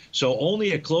bottom. So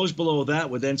only a close below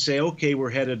that would then say, okay, we're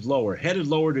headed lower. Headed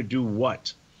lower to do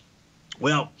what?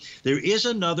 Well, there is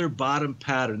another bottom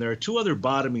pattern. There are 2 other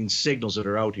bottoming signals that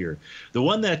are out here. The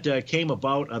one that came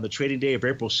about on the trading day of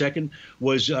April 2nd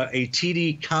was a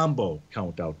TD combo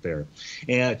count out there,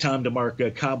 and time to mark a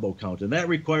combo count. And that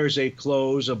requires a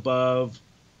close above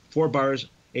 4 bars.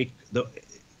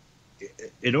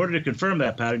 In order to confirm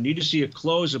that pattern, you need to see a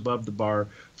close above the bar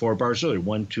 4 bars earlier.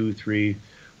 1, 2, 3,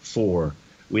 4.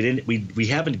 We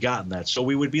haven't gotten that, so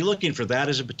we would be looking for that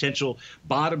as a potential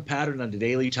bottom pattern on the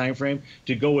daily time frame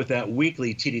to go with that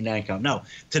weekly TD9 count. Now,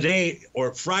 today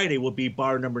or Friday will be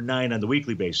bar number 9 on the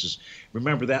weekly basis.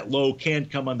 Remember, that low can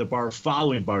come on the bar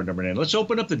following bar number 9. Let's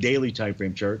open up the daily time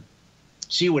frame chart,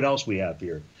 see what else we have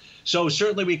here. So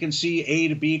certainly we can see A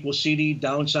to B equals CD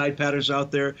downside patterns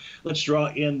out there. Let's draw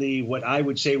in the what I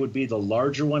would say would be the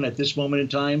larger one at this moment in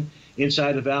time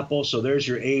inside of Apple. So there's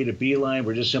your A to B line.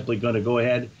 We're just simply going to go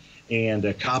ahead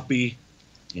and copy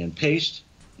and paste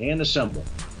and assemble.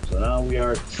 So now we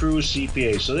are true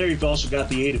CPA. So there you've also got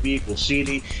the A to B equals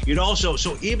CD. You'd also,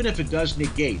 so even if it does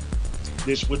negate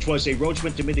this, which was a Rhodes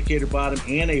momentum indicator bottom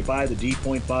and a buy the D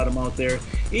point bottom out there,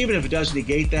 even if it does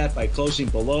negate that by closing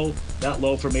below that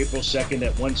low from April 2nd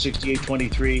at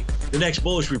 168.23, the next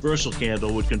bullish reversal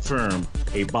candle would confirm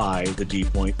a buy the D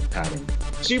point pattern.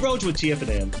 Steve Rhodes with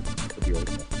TFNN. We'll be right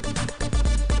back.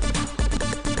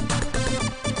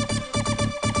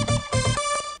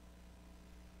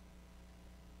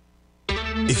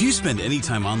 If you spend any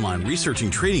time online researching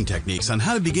trading techniques on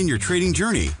how to begin your trading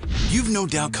journey, you've no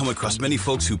doubt come across many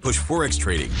folks who push Forex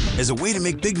trading as a way to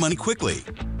make big money quickly.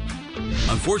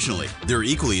 Unfortunately, there are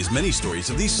equally as many stories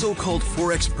of these so-called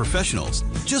Forex professionals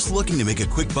just looking to make a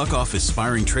quick buck off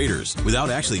aspiring traders without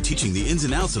actually teaching the ins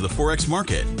and outs of the Forex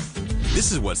market.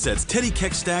 This is what sets Teddy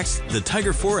Keckstadt's The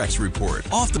Tiger Forex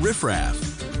Report off the riffraff.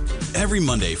 Every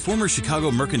Monday, former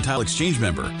Chicago Mercantile Exchange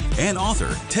member and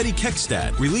author Teddy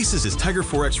Keckstaddt releases his Tiger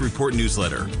Forex Report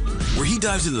newsletter, where he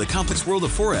dives into the complex world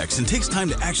of Forex and takes time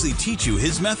to actually teach you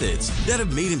his methods that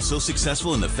have made him so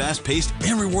successful in the fast-paced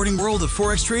and rewarding world of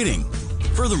Forex trading.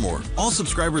 Furthermore, all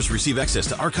subscribers receive access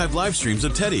to archived live streams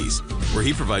of Teddy's, where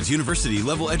he provides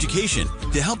university-level education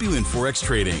to help you in Forex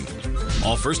trading.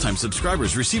 All first-time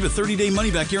subscribers receive a 30-day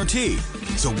money-back guarantee.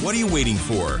 So what are you waiting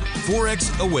for?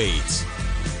 Forex awaits.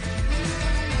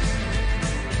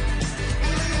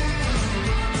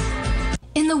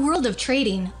 the world of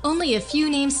trading, only a few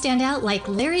names stand out like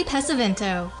Larry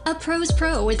Pesavento. A pro's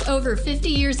pro with over 50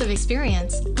 years of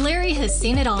experience, Larry has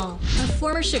seen it all. A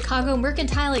former Chicago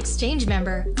Mercantile Exchange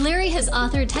member, Larry has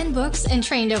authored 10 books and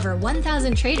trained over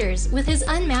 1,000 traders with his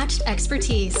unmatched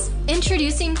expertise.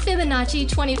 Introducing Fibonacci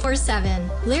 24/7,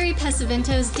 Larry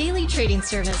Pesavento's daily trading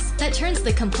service that turns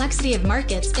the complexity of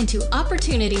markets into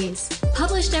opportunities.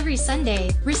 Published every Sunday,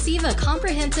 receive a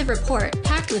comprehensive report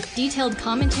packed with detailed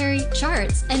commentary,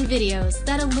 charts, and videos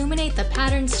that illuminate the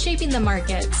patterns shaping the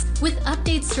markets, with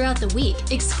updates throughout the week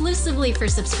exclusively for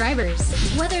subscribers.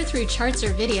 Whether through charts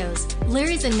or videos,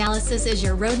 Larry's analysis is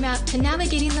your roadmap to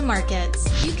navigating the markets.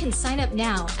 You can sign up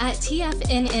now at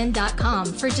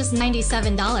TFNN.com for just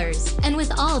 $97. And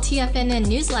with all TFNN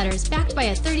newsletters backed by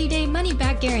a 30-day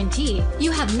money-back guarantee, you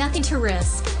have nothing to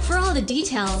risk. For all the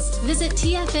details, visit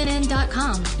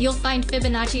TFNN.com. You'll find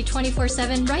Fibonacci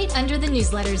 24/7 right under the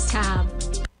newsletters tab.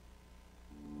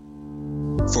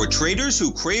 For traders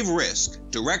who crave risk,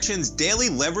 Direxion's daily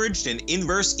leveraged and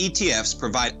inverse ETFs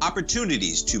provide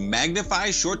opportunities to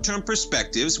magnify short-term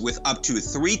perspectives with up to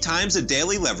 3 times a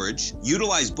daily leverage,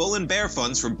 utilize bull and bear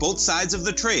funds from both sides of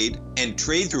the trade, and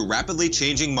trade through rapidly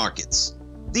changing markets.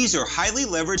 These are highly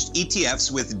leveraged ETFs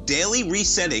with daily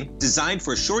resetting designed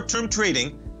for short-term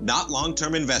trading, not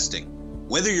long-term investing.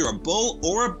 Whether you're a bull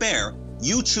or a bear,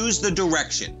 you choose the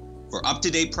Direxion. For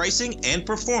up-to-date pricing and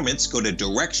performance, go to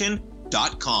Direxion.com.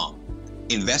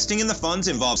 Investing in the funds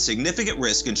involves significant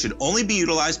risk and should only be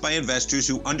utilized by investors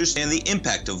who understand the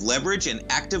impact of leverage and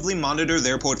actively monitor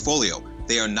their portfolio.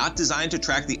 They are not designed to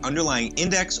track the underlying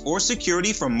index or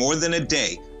security for more than a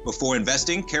day. Before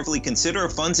investing, carefully consider a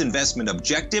fund's investment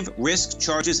objective, risk,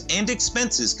 charges, and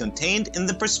expenses contained in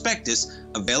the prospectus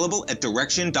available at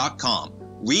Direxion.com.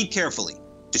 Read carefully.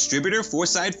 Distributor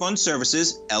Foreside Fund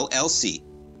Services, LLC.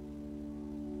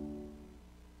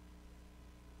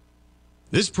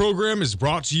 This program is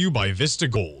brought to you by Vista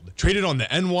Gold, traded on the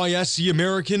NYSE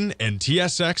American and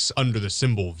TSX under the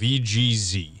symbol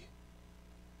VGZ.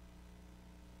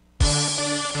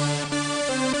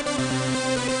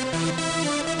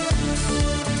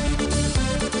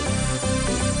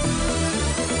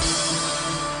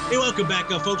 Hey, welcome back,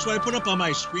 folks. What I put up on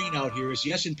my screen out here is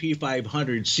the S&P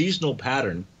 500 seasonal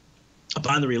pattern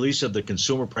upon the release of the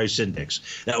Consumer Price Index.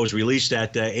 That was released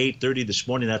at 8:30 this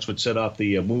morning. That's what set off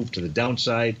the move to the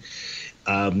downside.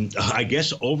 I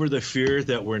guess over the fear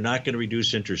that we're not going to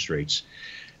reduce interest rates.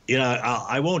 You know,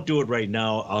 I won't do it right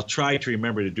now. I'll try to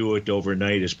remember to do it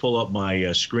overnight. Is pull up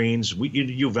my screens.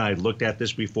 You've and I looked at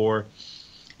this before,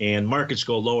 and markets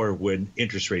go lower when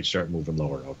interest rates start moving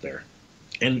lower out there.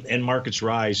 And markets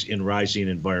rise in rising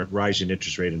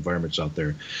interest rate environments out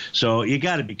there. So you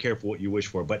got to be careful what you wish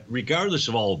for. But regardless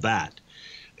of all of that,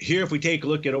 here, if we take a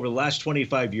look at over the last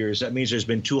 25 years, that means there's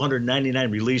been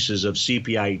 299 releases of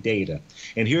CPI data.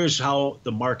 And here's how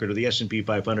the market, or the S&P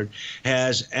 500,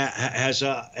 has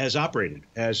operated,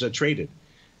 has traded.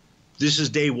 This is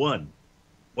day one.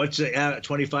 What's the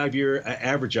 25-year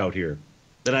average out here?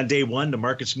 Then on day one, the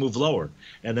markets move lower,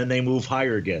 and then they move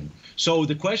higher again. So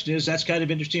the question is, that's kind of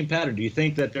interesting pattern. Do you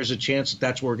think that there's a chance that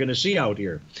that's what we're going to see out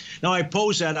here? Now, I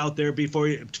pose that out there for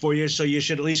you, so you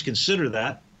should at least consider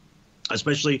that,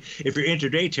 especially if you're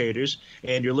intraday traders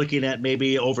and you're looking at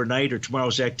maybe overnight or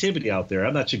tomorrow's activity out there.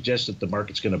 I'm not suggesting that the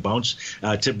market's going to bounce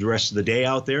to the rest of the day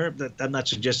out there. I'm not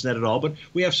suggesting that at all, but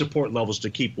we have support levels to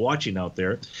keep watching out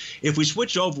there. If we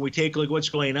switch over and we take a look at what's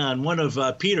going on, one of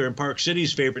Peter in Park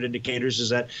City's favorite indicators is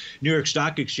that New York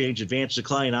Stock Exchange Advanced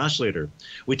Decline Oscillator.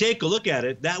 We take a look at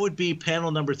it, that would be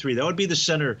panel number 3. That would be the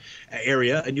center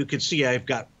area, and you can see I've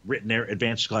got written there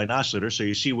Advanced Decline Oscillator, so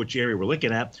you see which area we're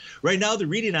looking at. Right now, the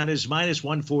reading on it is minus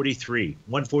 143,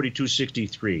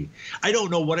 142.63. I don't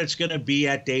know what it's going to be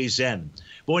at day's end,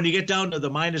 but when you get down to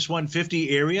the minus 150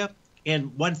 area,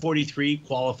 and 143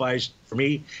 qualifies for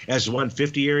me as the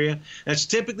 150 area, that's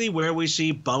typically where we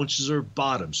see bounces or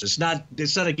bottoms. It's not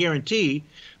a guarantee,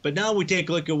 but now we take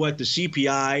a look at what the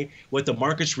CPI, what the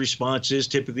market's response is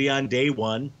typically on day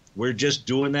one. We're just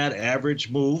doing that average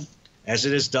move as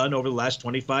it has done over the last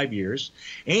 25 years.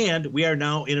 And we are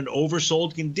now in an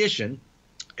oversold condition,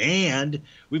 and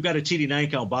we've got a TD9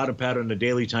 count bottom pattern in the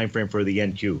daily time frame for the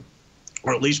NQ.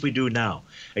 Or at least we do now.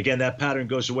 Again, that pattern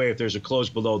goes away if there's a close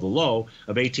below the low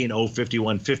of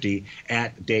 18.051.50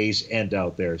 at day's end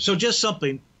out there. So just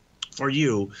something for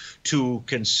you to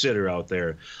consider out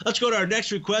there. Let's go to our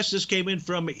next request. This came in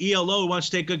from ELO, who wants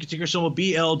to take a ticker symbol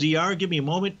BLDR. Give me a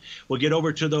moment. We'll get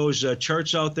over to those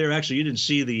charts out there. Actually, you didn't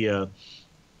see the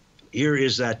Here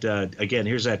is that, again,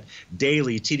 here's that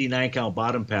daily TD9 count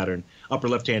bottom pattern, upper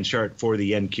left-hand chart for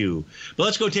the NQ. But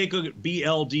let's go take a look at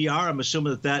BLDR. I'm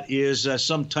assuming that is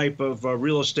some type of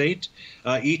real estate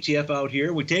ETF out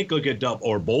here. We take a look at,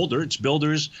 or Boulder, it's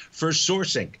Builders First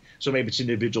Sourcing. So maybe it's an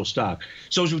individual stock.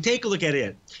 So as we take a look at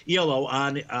it, ELO,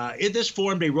 this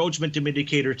formed a Rhodes Momentum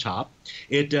Indicator top.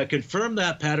 It confirmed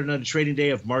that pattern on the trading day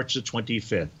of March the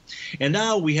 25th. And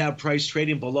now we have price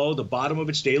trading below the bottom of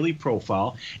its daily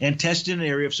profile and tested an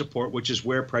area of support, which is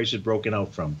where price is broken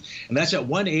out from. And that's at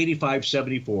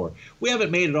 185.74. We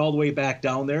haven't made it all the way back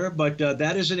down there, but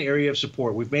that is an area of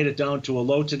support. We've made it down to a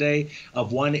low today of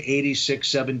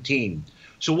 186.17.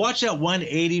 So watch that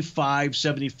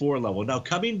 185.74 level. Now,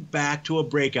 coming back to a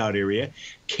breakout area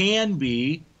can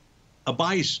be a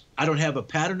bias. I don't have a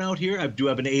pattern out here. I do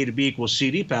have an A to B equals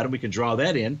CD pattern. We can draw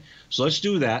that in. So let's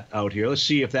do that out here. Let's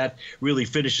see if that really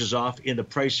finishes off in the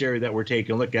price area that we're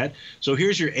taking a look at. So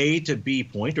here's your A to B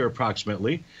point, or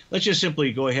approximately. Let's just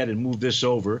simply go ahead and move this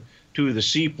over to the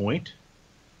C point.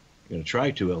 I'm going to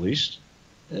try to at least.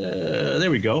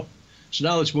 There we go. So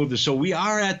now let's move this. So we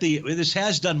are at this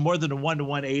has done more than a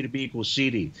 1-to-1 A to B equals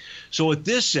CD. So what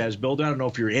this says, Bill, I don't know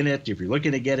if you're in it, if you're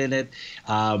looking to get in it,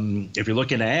 if you're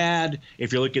looking to add,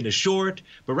 if you're looking to short.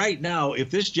 But right now, if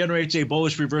this generates a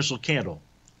bullish reversal candle,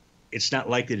 it's not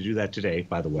likely to do that today,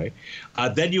 by the way,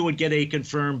 then you would get a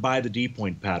confirmed by the D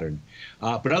point pattern.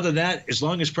 But other than that, as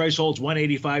long as price holds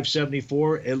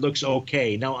 185.74, it looks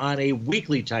okay. Now, on a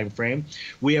weekly time frame,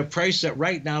 we have price that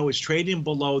right now is trading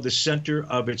below the center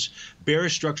of its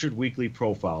bearish structured weekly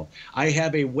profile. I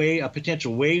have a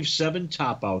potential wave 7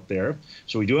 top out there.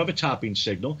 So we do have a topping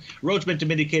signal. Rhodes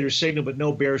Momentum Indicator signal, but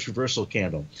no bearish reversal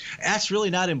candle. That's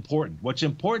really not important. What's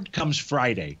important comes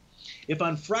Friday. If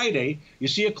on Friday you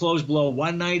see a close below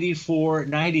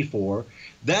 194.94,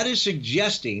 that is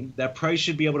suggesting that price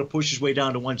should be able to push its way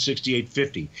down to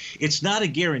 168.50. It's not a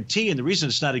guarantee, and the reason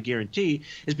it's not a guarantee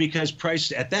is because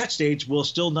price at that stage will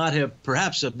still not have,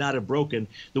 perhaps have not have broken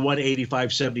the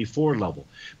 185.74 level.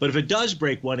 But if it does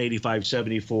break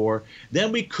 185.74,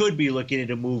 then we could be looking at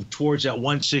a move towards that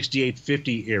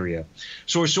 168.50 area.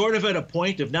 So we're sort of at a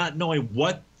point of not knowing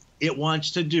what it wants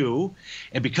to do,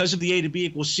 and because of the A to B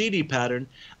equals CD pattern,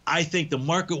 I think the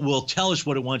market will tell us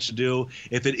what it wants to do.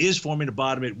 If it is forming a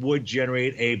bottom, it would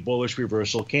generate a bullish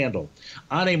reversal candle.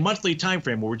 On a monthly time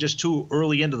frame, we're just too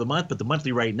early into the month, but the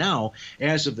monthly right now,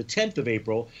 as of the 10th of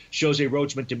April, shows a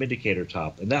Rhodes Momentum Indicator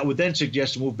top, and that would then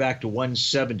suggest a move back to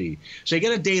 170. So you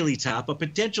get a daily top, a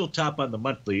potential top on the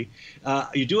monthly.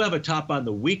 You do have a top on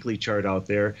the weekly chart out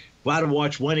there. Bottom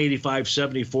watch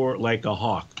 185.74 like a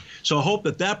hawk. So I hope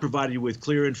that provided you with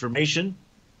clear information.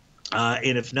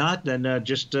 And if not, then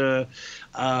just take a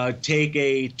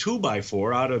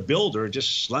 2x4 out of Builder and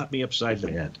just slap me upside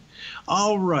the head.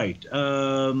 All right.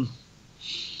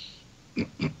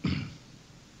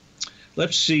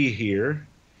 Let's see here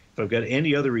if I've got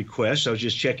any other requests. I was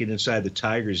just checking inside the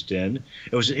Tiger's Den.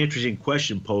 It was an interesting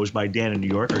question posed by Dan in New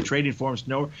York. Are trading forms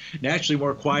naturally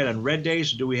more quiet on red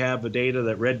days? Or do we have the data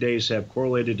that red days have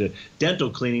correlated to dental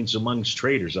cleanings amongst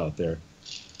traders out there?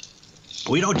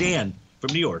 We know Dan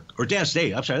from New York, or that's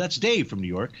Dave. I'm sorry, that's Dave from New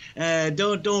York.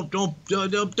 Don't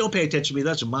pay attention to me.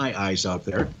 That's my eyes out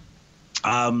there.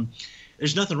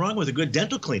 There's nothing wrong with a good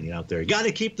dental cleaning out there. You got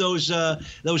to keep those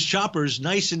choppers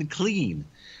nice and clean.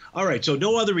 All right, so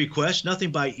no other requests,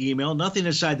 nothing by email, nothing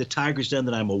inside the Tiger's Den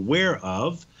that I'm aware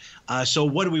of. So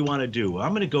what do we want to do?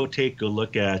 I'm going to go take a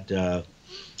look at.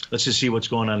 Let's just see what's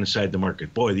going on inside the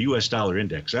market. Boy, the U.S. dollar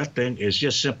index, that thing is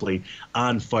just simply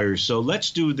on fire. So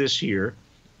let's do this here.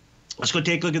 Let's go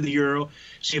take a look at the euro,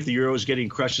 see if the euro is getting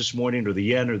crushed this morning, or the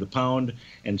yen or the pound,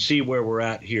 and see where we're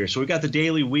at here. So we got the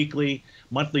daily, weekly,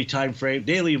 monthly time frame,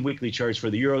 daily and weekly charts for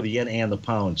the euro, the yen, and the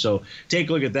pound. So take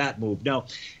a look at that move. Now,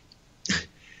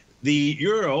 the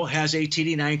euro has a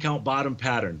TD9 count bottom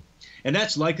pattern, and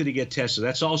that's likely to get tested.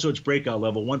 That's also its breakout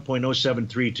level,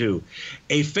 1.0732.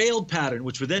 A failed pattern,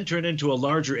 which would then turn into a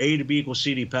larger A to B equals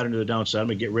CD pattern to the downside. I'm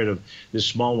going to get rid of this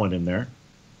small one in there.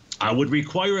 I would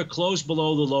require a close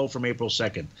below the low from April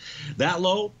 2nd. That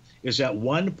low is at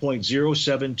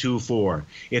 1.0724.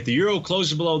 If the euro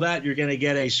closes below that, you're going to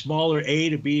get a smaller A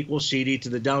to B equals CD to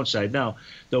the downside. Now,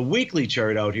 the weekly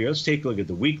chart out here, let's take a look at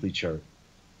the weekly chart.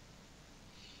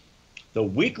 The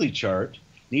weekly chart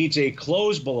needs a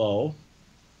close below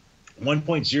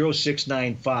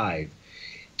 1.0695.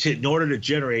 in order to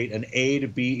generate an A to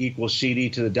B equals CD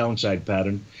to the downside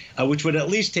pattern, which would at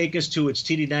least take us to its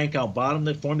TD9 count bottom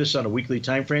that formed us on a weekly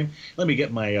time frame. Let me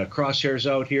get my crosshairs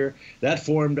out here. That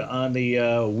formed on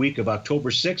the week of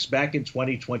October 6th back in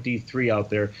 2023 out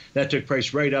there. That took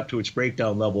price right up to its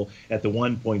breakdown level at the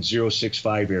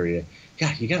 1.065 area.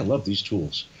 God, you got to love these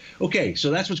tools. Okay, so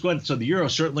that's what's going on. So the euro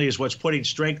certainly is what's putting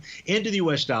strength into the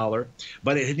U.S. dollar,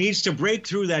 but it needs to break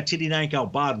through that TD9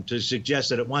 count bottom to suggest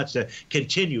that it wants to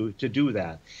continue to do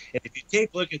that. And if you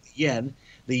take a look at the yen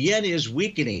is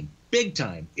weakening big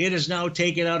time. It is now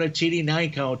taking out a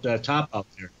TD9 count top out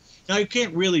there. Now, you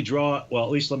can't really draw, well, at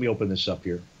least let me open this up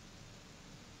here.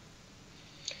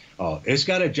 Oh, it's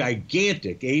got a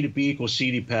gigantic A to B equals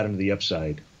CD pattern to the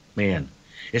upside. Man,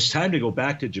 it's time to go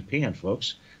back to Japan,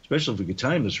 folks. Especially if we could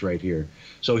time this right here.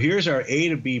 So here's our A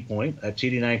to B point, a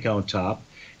TD9 count top,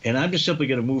 and I'm just simply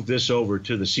going to move this over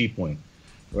to the C point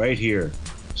right here.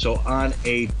 So on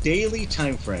a daily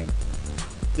time frame,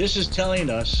 this is telling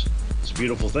us, it's a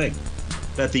beautiful thing,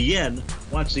 that the yen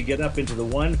wants to get up into the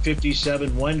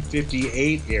 157,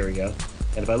 158 area.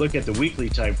 And if I look at the weekly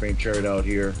time frame chart out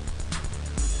here,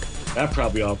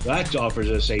 that offers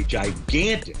us a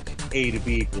gigantic A to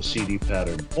B equals CD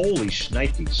pattern. Holy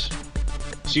shnikes.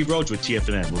 Steve Rhodes with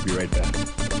TFNN. We'll be right back.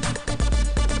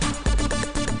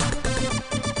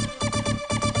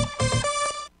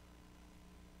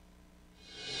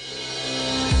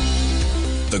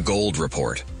 The Gold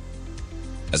Report.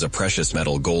 As a precious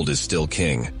metal, gold is still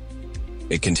king.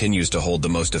 It continues to hold the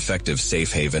most effective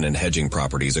safe haven and hedging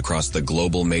properties across the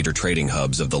global major trading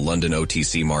hubs of the London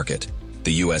OTC market,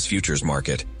 the U.S. futures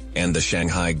market, and the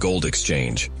Shanghai Gold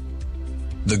Exchange.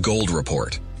 The Gold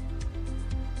Report.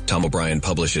 Tom O'Brien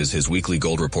publishes his weekly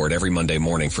gold report every Monday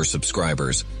morning for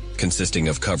subscribers, consisting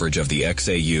of coverage of the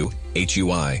XAU,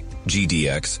 HUI,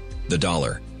 GDX, the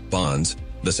dollar, bonds,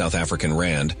 the South African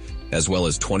rand, as well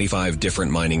as 25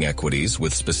 different mining equities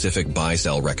with specific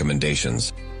buy-sell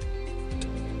recommendations.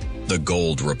 The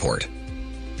Gold Report.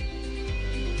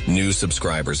 New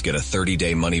subscribers get a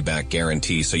 30-day money-back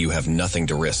guarantee so you have nothing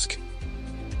to risk.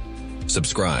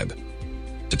 Subscribe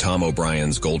to Tom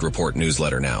O'Brien's Gold Report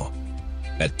newsletter now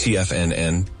at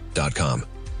TFNN.com.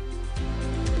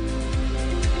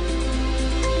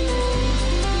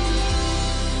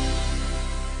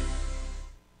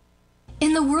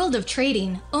 In the world of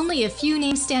trading, only a few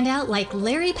names stand out like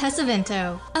Larry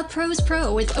Pesavento, a pros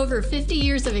pro with over 50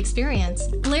 years of experience.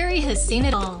 Larry has seen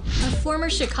it all. A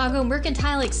former Chicago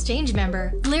Mercantile Exchange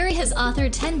member, Larry has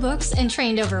authored 10 books and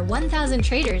trained over 1,000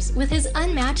 traders with his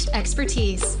unmatched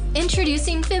expertise.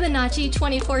 Introducing Fibonacci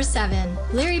 24/7,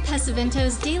 Larry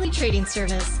Pesavento's daily trading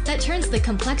service that turns the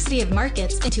complexity of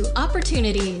markets into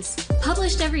opportunities.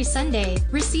 Published every Sunday,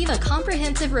 receive a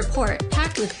comprehensive report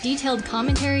packed with detailed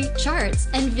commentary, charts,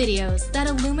 and videos that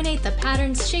illuminate the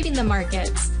patterns shaping the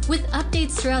markets, with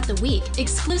updates throughout the week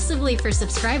exclusively for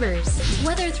subscribers.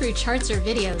 Whether through charts or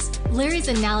videos, Larry's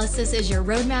analysis is your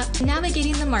roadmap to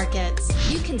navigating the markets.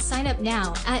 You can sign up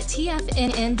now at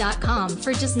TFNN.com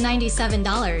for just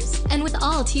 $97. And with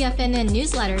all TFNN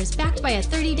newsletters backed by a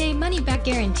 30-day money-back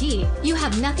guarantee, you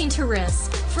have nothing to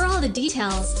risk. For all the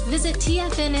details, visit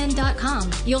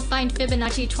TFNN.com. You'll find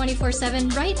Fibonacci 24/7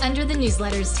 right under the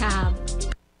newsletters tab.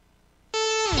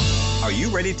 Are you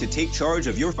ready to take charge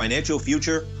of your financial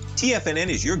future? TFNN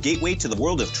is your gateway to the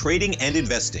world of trading and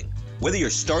investing. Whether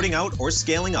you're starting out or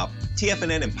scaling up,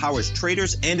 TFNN empowers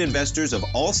traders and investors of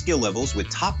all skill levels with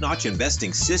top-notch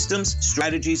investing systems,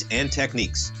 strategies, and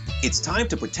techniques. It's time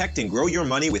to protect and grow your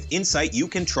money with insight you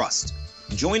can trust.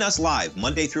 Join us live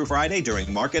Monday through Friday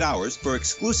during market hours for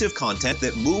exclusive content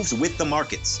that moves with the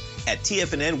markets. At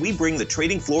TFNN, we bring the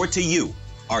trading floor to you.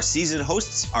 Our seasoned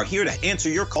hosts are here to answer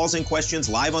your calls and questions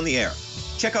live on the air.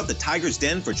 Check out the Tiger's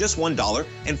Den for just $1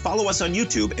 and follow us on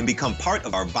YouTube and become part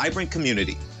of our vibrant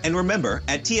community. And remember,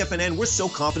 at TFNN, we're so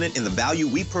confident in the value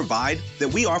we provide that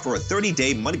we offer a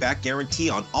 30-day money-back guarantee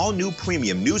on all new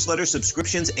premium newsletter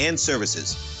subscriptions and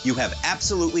services. You have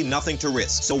absolutely nothing to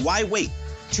risk, so why wait?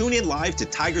 Tune in live to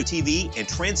Tiger TV and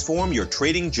transform your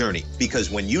trading journey, because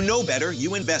when you know better,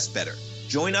 you invest better.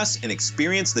 Join us and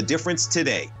experience the difference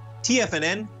today.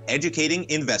 TFNN, educating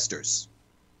investors.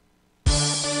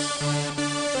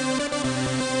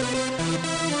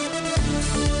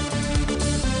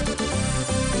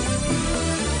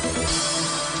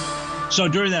 So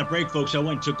during that break, folks, I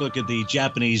went and took a look at the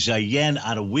Japanese yen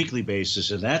on a weekly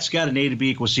basis, and that's got an A to B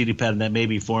equals CD pattern that may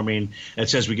be forming. That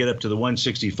says we get up to the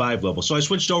 165 level. So I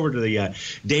switched over to the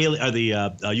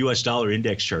U.S. dollar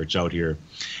index charts out here,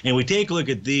 and we take a look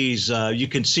at these. You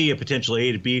can see a potential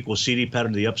A to B equals CD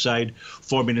pattern to the upside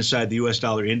forming inside the U.S.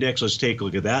 dollar index. Let's take a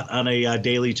look at that on a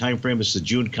daily time frame. It's the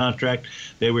June contract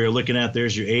that we were looking at.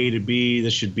 There's your A to B.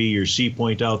 This should be your C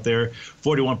point out there.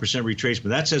 41% retracement.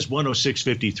 That says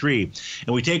 106.53.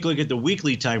 And we take a look at the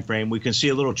weekly time frame, we can see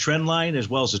a little trend line as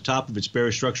well as the top of its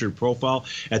bearish structured profile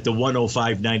at the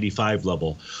 105.95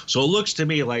 level. So it looks to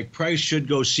me like price should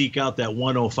go seek out that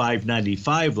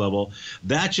 105.95 level.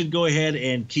 That should go ahead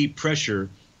and keep pressure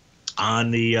on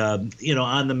the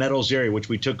on the metals area, which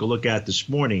we took a look at this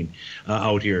morning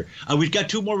out here. We've got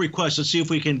two more requests. Let's see if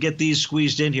we can get these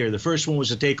squeezed in here. The first one was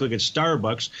to take a look at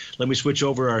Starbucks. Let me switch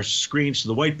over our screens to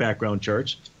the white background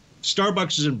charts.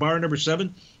 Starbucks is in bar number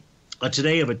 7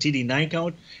 today of a TD9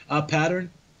 count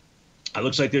pattern. It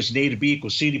looks like there's an A to B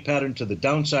equals CD pattern to the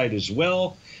downside as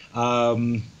well.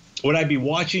 What I'd be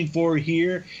watching for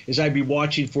here is I'd be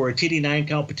watching for a TD9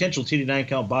 count, potential TD9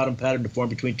 count bottom pattern to form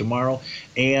between tomorrow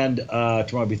and tomorrow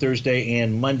will be Thursday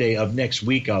and Monday of next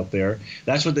week out there.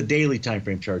 That's what the daily time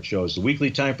frame chart shows. The weekly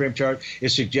time frame chart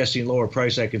is suggesting lower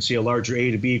price. I can see a larger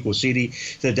A to B equals CD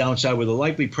to the downside with a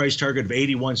likely price target of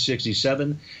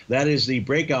 81.67. That is the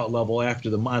breakout level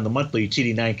after on the monthly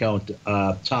TD9 count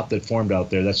top that formed out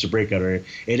there. That's the breakout area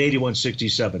at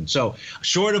 81.67. So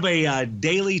short of a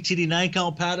daily TD9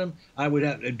 count pattern, I would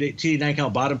have a TD9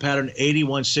 count bottom pattern.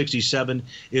 81.67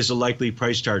 is a likely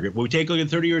price target. When we take a look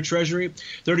at 30-year Treasury,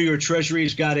 30-year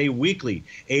Treasury's got a weekly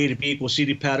A to B equals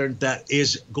CD pattern that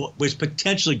is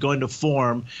potentially going to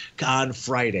form on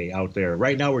Friday out there.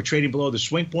 Right now, we're trading below the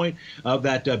swing point of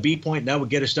that B point. That would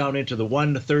get us down into the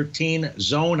 113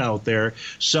 zone out there,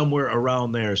 somewhere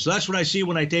around there. So that's what I see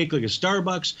when I take a look at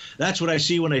Starbucks. That's what I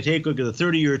see when I take a look at the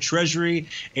 30-year Treasury.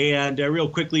 And real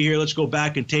quickly here, let's go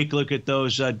back and take a look at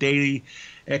those daily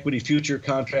equity future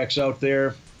contracts out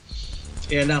there.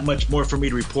 And not much more for me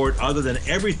to report other than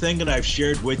everything that I've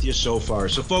shared with you so far.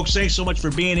 So, folks, thanks so much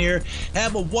for being here.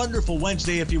 Have a wonderful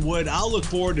Wednesday, if you would. I'll look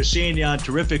forward to seeing you on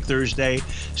terrific Thursday.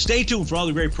 Stay tuned for all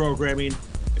the great programming.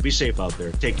 Be safe out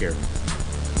there. Take care.